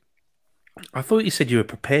documentary. I thought you said you were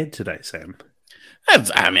prepared today, Sam.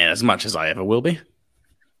 As much as I ever will be.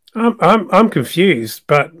 I'm confused,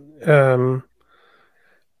 but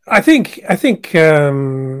I think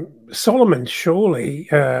Solomon surely,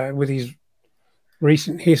 with his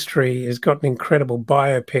recent history, has got an incredible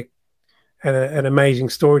biopic and an amazing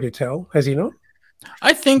story to tell. Has he not?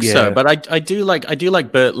 I think so, but I do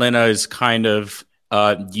like Bert Leno's kind of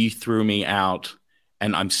you threw me out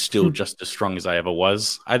and I'm still just as strong as I ever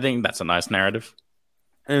was. I think that's a nice narrative.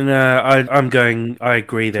 And I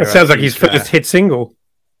agree there. It sounds like his first hit single.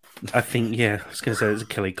 I think, I was going to say it's a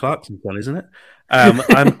Kelly Clarkson one, isn't it?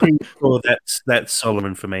 I'm pretty sure that's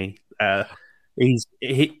Solomon for me. His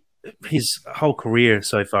whole career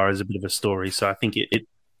so far is a bit of a story, so I think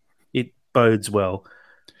it bodes well.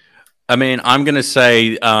 I mean, I'm going to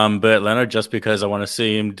say Bert Leno just because I want to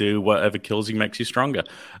see him do whatever kills you makes you stronger.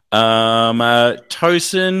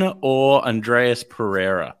 Tosin or Andreas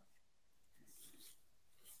Pereira?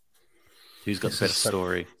 Who's got the better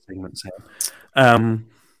story?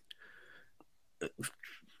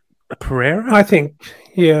 Pereira? I think,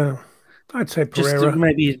 I'd say Pereira. Just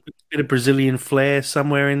maybe a bit of Brazilian flair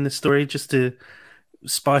somewhere in the story just to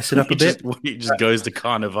spice it up a bit. He just goes to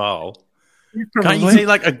Carnival. Probably. Can't you see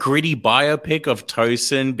like a gritty biopic of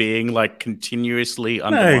Tosin being like continuously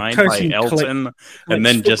undermined by Elton and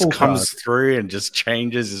then just comes through and just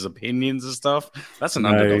changes his opinions and stuff? That's an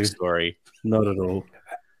underdog story. Not at all.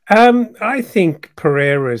 I think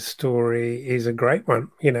Pereira's story is a great one.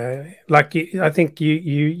 I think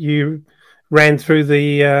you ran through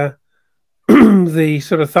the the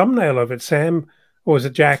sort of thumbnail of it, Sam, or was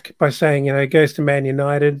it Jack, by saying he goes to Man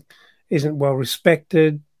United, isn't well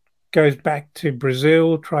respected, goes back to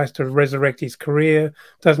Brazil, tries to resurrect his career,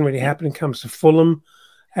 doesn't really happen, comes to Fulham,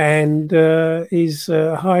 and is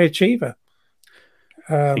a high achiever.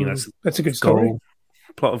 That's a good story.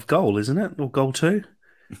 Plot of Goal, isn't it? Or Goal 2?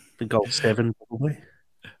 The Goal 7, probably.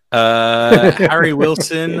 Harry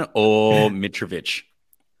Wilson or Mitrovic?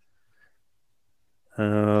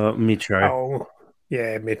 Mitro. Oh,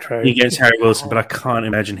 yeah, Mitro. He gets Harry Wilson, but I can't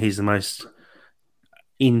imagine he's the most...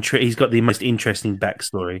 he's got the most interesting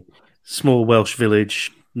backstory. Small Welsh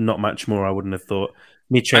village, not much more, I wouldn't have thought.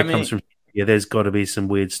 Mitro comes from... Yeah, there's got to be some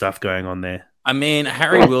weird stuff going on there. I mean,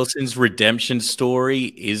 Harry Wilson's redemption story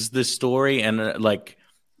is the story, and like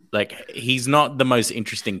he's not the most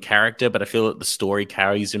interesting character, but I feel that the story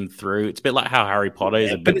carries him through. It's a bit like how Harry Potter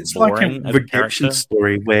is a bit boring. Like a redemption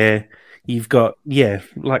story where you've got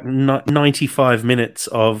like 95 minutes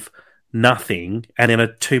of nothing, and then a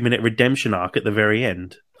 2-minute redemption arc at the very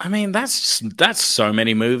end. I mean, that's so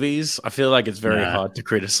many movies. I feel like it's very Nah. hard to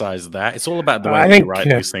criticize that. It's all about the way I that you think write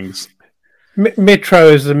these things. Metro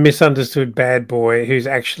is a misunderstood bad boy who's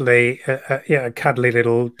actually a cuddly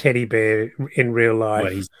little teddy bear in real life.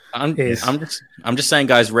 Well, he's I'm just saying,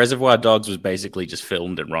 guys. Reservoir Dogs was basically just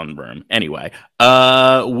filmed in Ron Room. Anyway,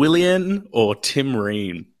 William or Tim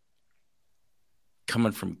Ream,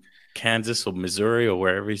 coming from Kansas or Missouri or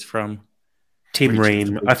wherever he's from. Tim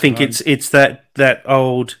Reaching Ream. for I think the it's that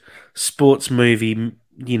old sports movie,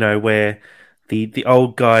 where the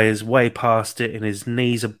old guy is way past it and his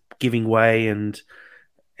knees are giving way and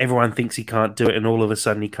everyone thinks he can't do it, and all of a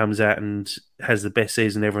sudden he comes out and has the best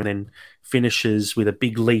season ever, and then finishes with a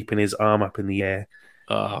big leap and his arm up in the air,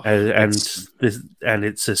 and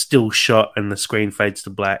it's a still shot and the screen fades to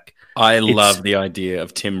black. I love the idea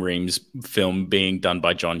of Tim Ream's film being done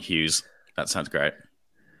by John Hughes. That sounds great.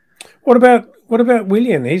 What about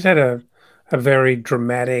William? He's had a very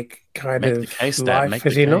dramatic kind Make of the case, Dad. life, Make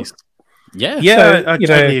has the he case. not? Yeah. Yeah, So, I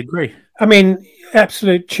totally agree. I mean,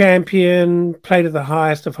 absolute champion, played at the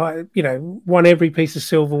highest of high, won every piece of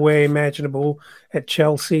silverware imaginable at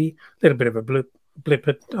Chelsea, little bit of a blip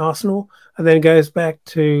at Arsenal, and then goes back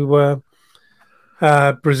to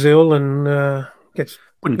Brazil and gets.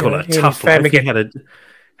 Wouldn't call it he a and tough his family life. He get-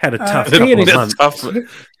 had a tough he and couple of his- months.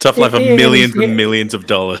 Tough life of He and millions his- and millions of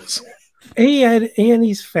dollars. He and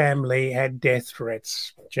his family had death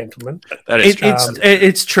threats, gentlemen. That is true.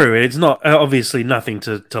 It's true. It's not obviously nothing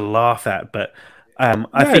to laugh at, but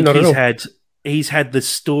I think not at all. he's had the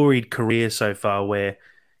storied career so far where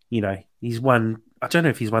he's won. I don't know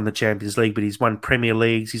if he's won the Champions League, but he's won Premier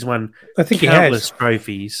Leagues. He's won I think countless he has.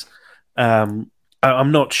 trophies. I'm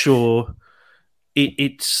not sure.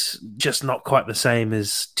 It's just not quite the same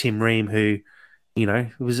as Tim Ream, who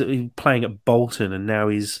was playing at Bolton, and now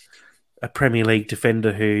he's a Premier League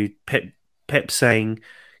defender who Pep's saying,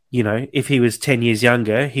 if he was 10 years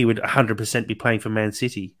younger, he would 100% be playing for Man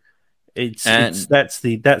City. That's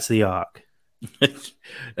the arc.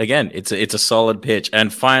 Again, it's a solid pitch.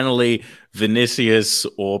 And finally, Vinicius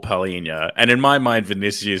or Paulina. And in my mind,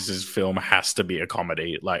 Vinicius's film has to be a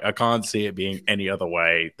comedy. Like, I can't see it being any other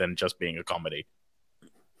way than just being a comedy.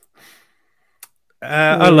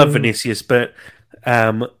 I love Vinicius, but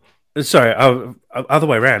other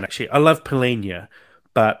way around, actually. I love Paulina,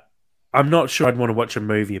 but I'm not sure I'd want to watch a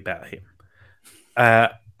movie about him.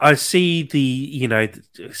 I see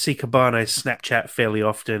see Cabano's Snapchat fairly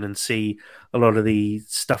often and see a lot of the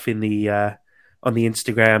stuff in the on the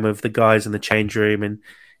Instagram of the guys in the change room, and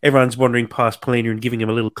everyone's wandering past Paulina and giving him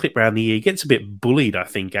a little clip round the ear. He gets a bit bullied, I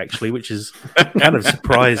think, actually, which is kind of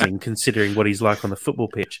surprising considering what he's like on the football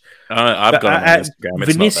pitch. I've got him on Instagram.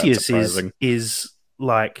 It's Vinicius not that surprising. is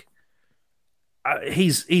like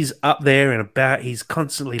he's up there and about. He's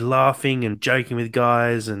constantly laughing and joking with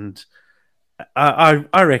guys, and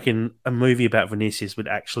I reckon a movie about Vinicius would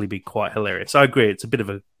actually be quite hilarious. I agree, it's a bit of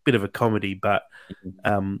a comedy, but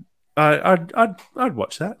I'd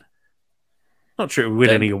watch that. Not sure it would win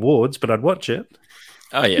any awards, but I'd watch it.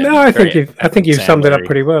 Oh yeah, No, I think you've summed it up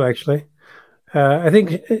pretty well, actually. I think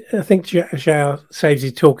Zhao saves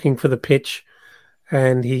his talking for the pitch,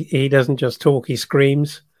 and he doesn't just talk; he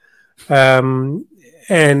screams. I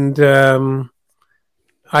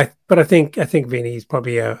think Vinny is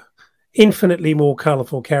probably a infinitely more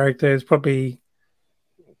colourful character. He's probably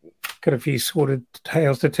got a few sordid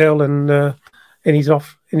tales to tell, and he's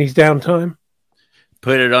off in his downtime.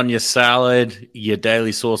 Put it on your salad, your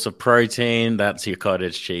daily source of protein. That's your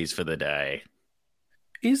cottage cheese for the day.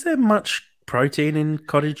 Is there much protein in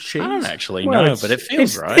cottage cheese? I don't actually know, but it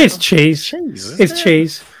feels right. It's cheese.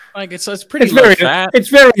 Cheese. Like it's pretty low fat. It's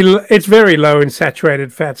very low in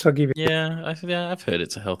saturated fats. I'll give you. Yeah, I've heard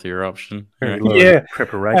it's a healthier option. Very low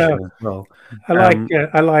preparation as well.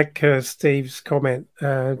 I like Steve's comment,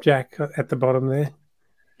 Jack, at the bottom there.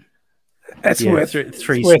 That's worth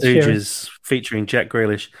Three worth Stooges featuring Jack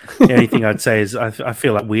Grealish. The only thing I'd say is I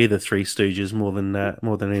feel like we're the Three Stooges more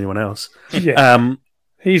than anyone else. Yeah.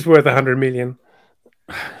 He's worth 100 million.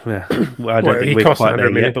 Yeah, well, I don't think we're quite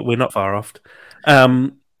there yet, but we're not far off.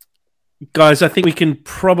 Guys, I think we can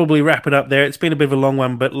probably wrap it up there. It's been a bit of a long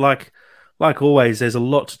one, but like always, there's a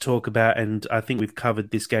lot to talk about, and I think we've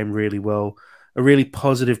covered this game really well. A really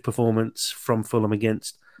positive performance from Fulham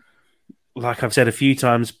against, like I've said a few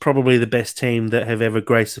times, probably the best team that have ever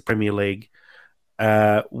graced the Premier League.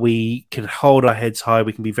 We can hold our heads high.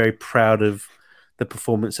 We can be very proud of the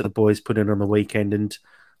performance that the boys put in on the weekend. And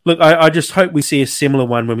look, I just hope we see a similar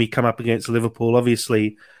one when we come up against Liverpool.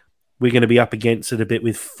 Obviously, we're going to be up against it a bit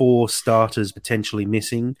with 4 starters potentially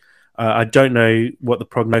missing. I don't know what the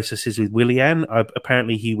prognosis is with Willian.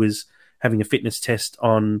 Apparently, he was having a fitness test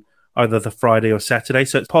on either the Friday or Saturday,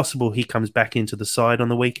 so it's possible he comes back into the side on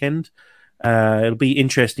the weekend. It'll be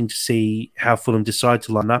interesting to see how Fulham decide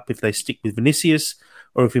to line up, if they stick with Vinicius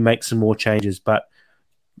or if we make some more changes. But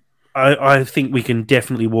I think we can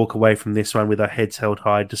definitely walk away from this one with our heads held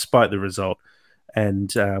high despite the result,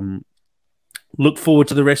 and look forward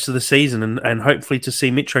to the rest of the season and hopefully to see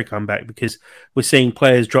Mitro come back, because we're seeing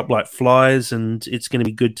players drop like flies, and it's going to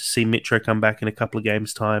be good to see Mitro come back in a couple of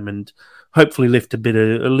games' time and hopefully lift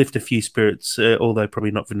a few spirits, although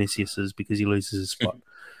probably not Vinicius's because he loses his spot.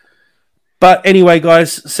 But anyway,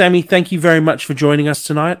 guys, Sammy, thank you very much for joining us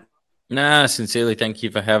tonight. Nah, sincerely, thank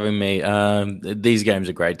you for having me. These games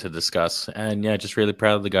are great to discuss, and yeah, just really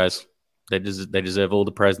proud of the guys. They deserve all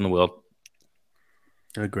the praise in the world.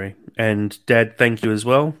 I agree. And Dad, thank you as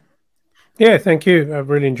well. Yeah, thank you. I've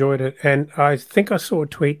really enjoyed it. And I think I saw a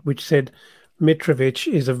tweet which said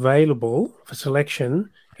Mitrovic is available for selection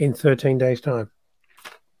in 13 days' time.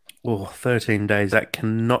 Oh, 13 days. That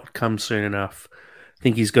cannot come soon enough. I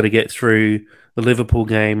think he's got to get through the Liverpool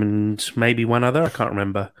game and maybe one other. I can't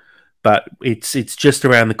remember. But it's just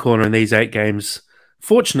around the corner, and these 8 games,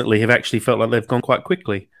 fortunately, have actually felt like they've gone quite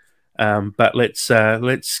quickly. But let's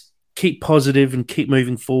keep positive and keep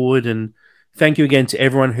moving forward. And thank you again to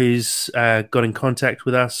everyone who's got in contact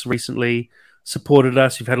with us recently, supported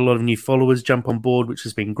us. We've had a lot of new followers jump on board, which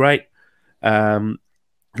has been great.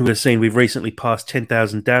 We've seen we've recently passed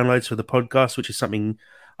 10,000 downloads for the podcast, which is something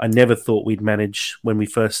I never thought we'd manage when we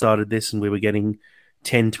first started this, and we were getting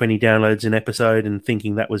 10, 20 downloads an episode and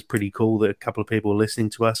thinking that was pretty cool that a couple of people were listening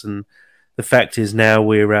to us. And the fact is now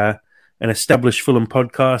we're an established Fulham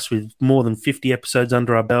podcast with more than 50 episodes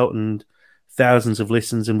under our belt and thousands of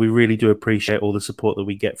listens, and we really do appreciate all the support that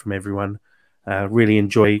we get from everyone. Really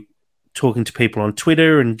enjoy talking to people on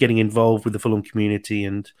Twitter and getting involved with the Fulham community,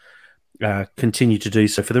 and continue to do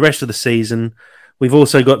so for the rest of the season. We've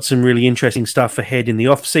also got some really interesting stuff ahead in the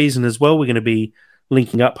off season as well. We're going to be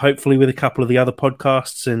linking up hopefully with a couple of the other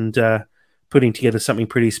podcasts and putting together something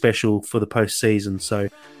pretty special for the post season. So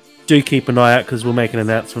do keep an eye out, because we'll make an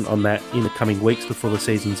announcement on that in the coming weeks before the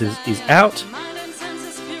season is out.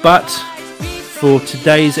 But for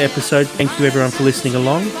today's episode, thank you everyone for listening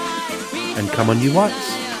along, and come on you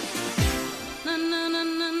Whites.